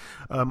round.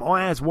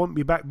 Ayaz won't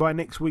be back by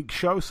next week's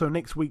show, so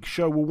next week's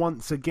show will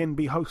once again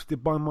be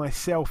hosted by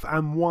myself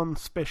and one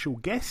special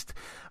guest.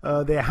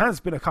 There has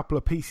been a couple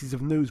of pieces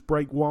of news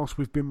break whilst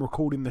we've been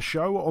recording the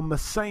show. On the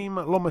same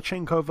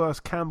Lomachenko vs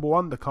Campbell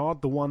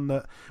undercard, the one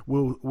that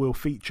will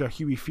feature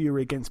Hughie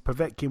Fury against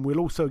Povetkin, we'll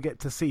also get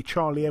to see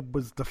Charlie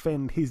Edwards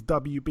defend his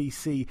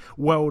WBC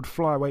World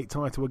Flyweight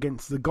title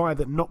against the guy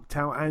that knocked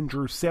out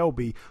Andrew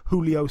Selby,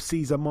 Julio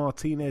Cesar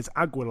Martinez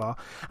Aguilar,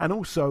 and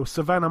also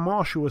Savannah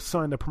Marshall has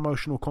signed a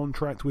promotional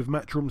contract with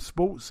Matchroom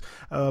Sports.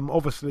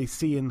 Obviously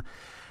seeing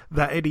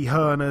that Eddie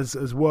Hearn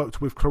has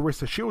worked with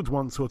Clarissa Shields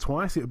once or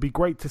twice. It would be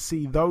great to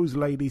see those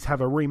ladies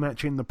have a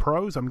rematch in the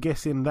pros. I'm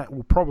guessing that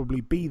will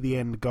probably be the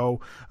end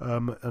goal,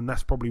 and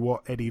that's probably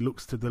what Eddie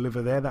looks to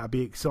deliver there. That'll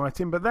be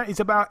exciting. But that is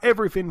about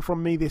everything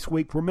from me this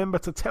week. Remember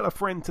to tell a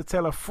friend to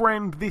tell a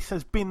friend. This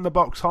has been the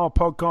Box Hard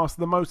Podcast,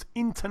 the most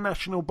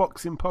international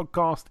boxing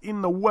podcast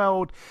in the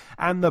world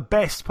and the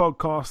best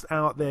podcast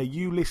out there.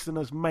 You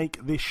listeners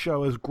make this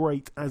show as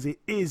great as it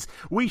is.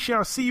 We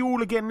shall see you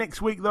all again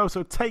next week, though,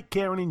 so take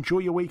care and enjoy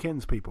your weekends,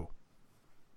 people.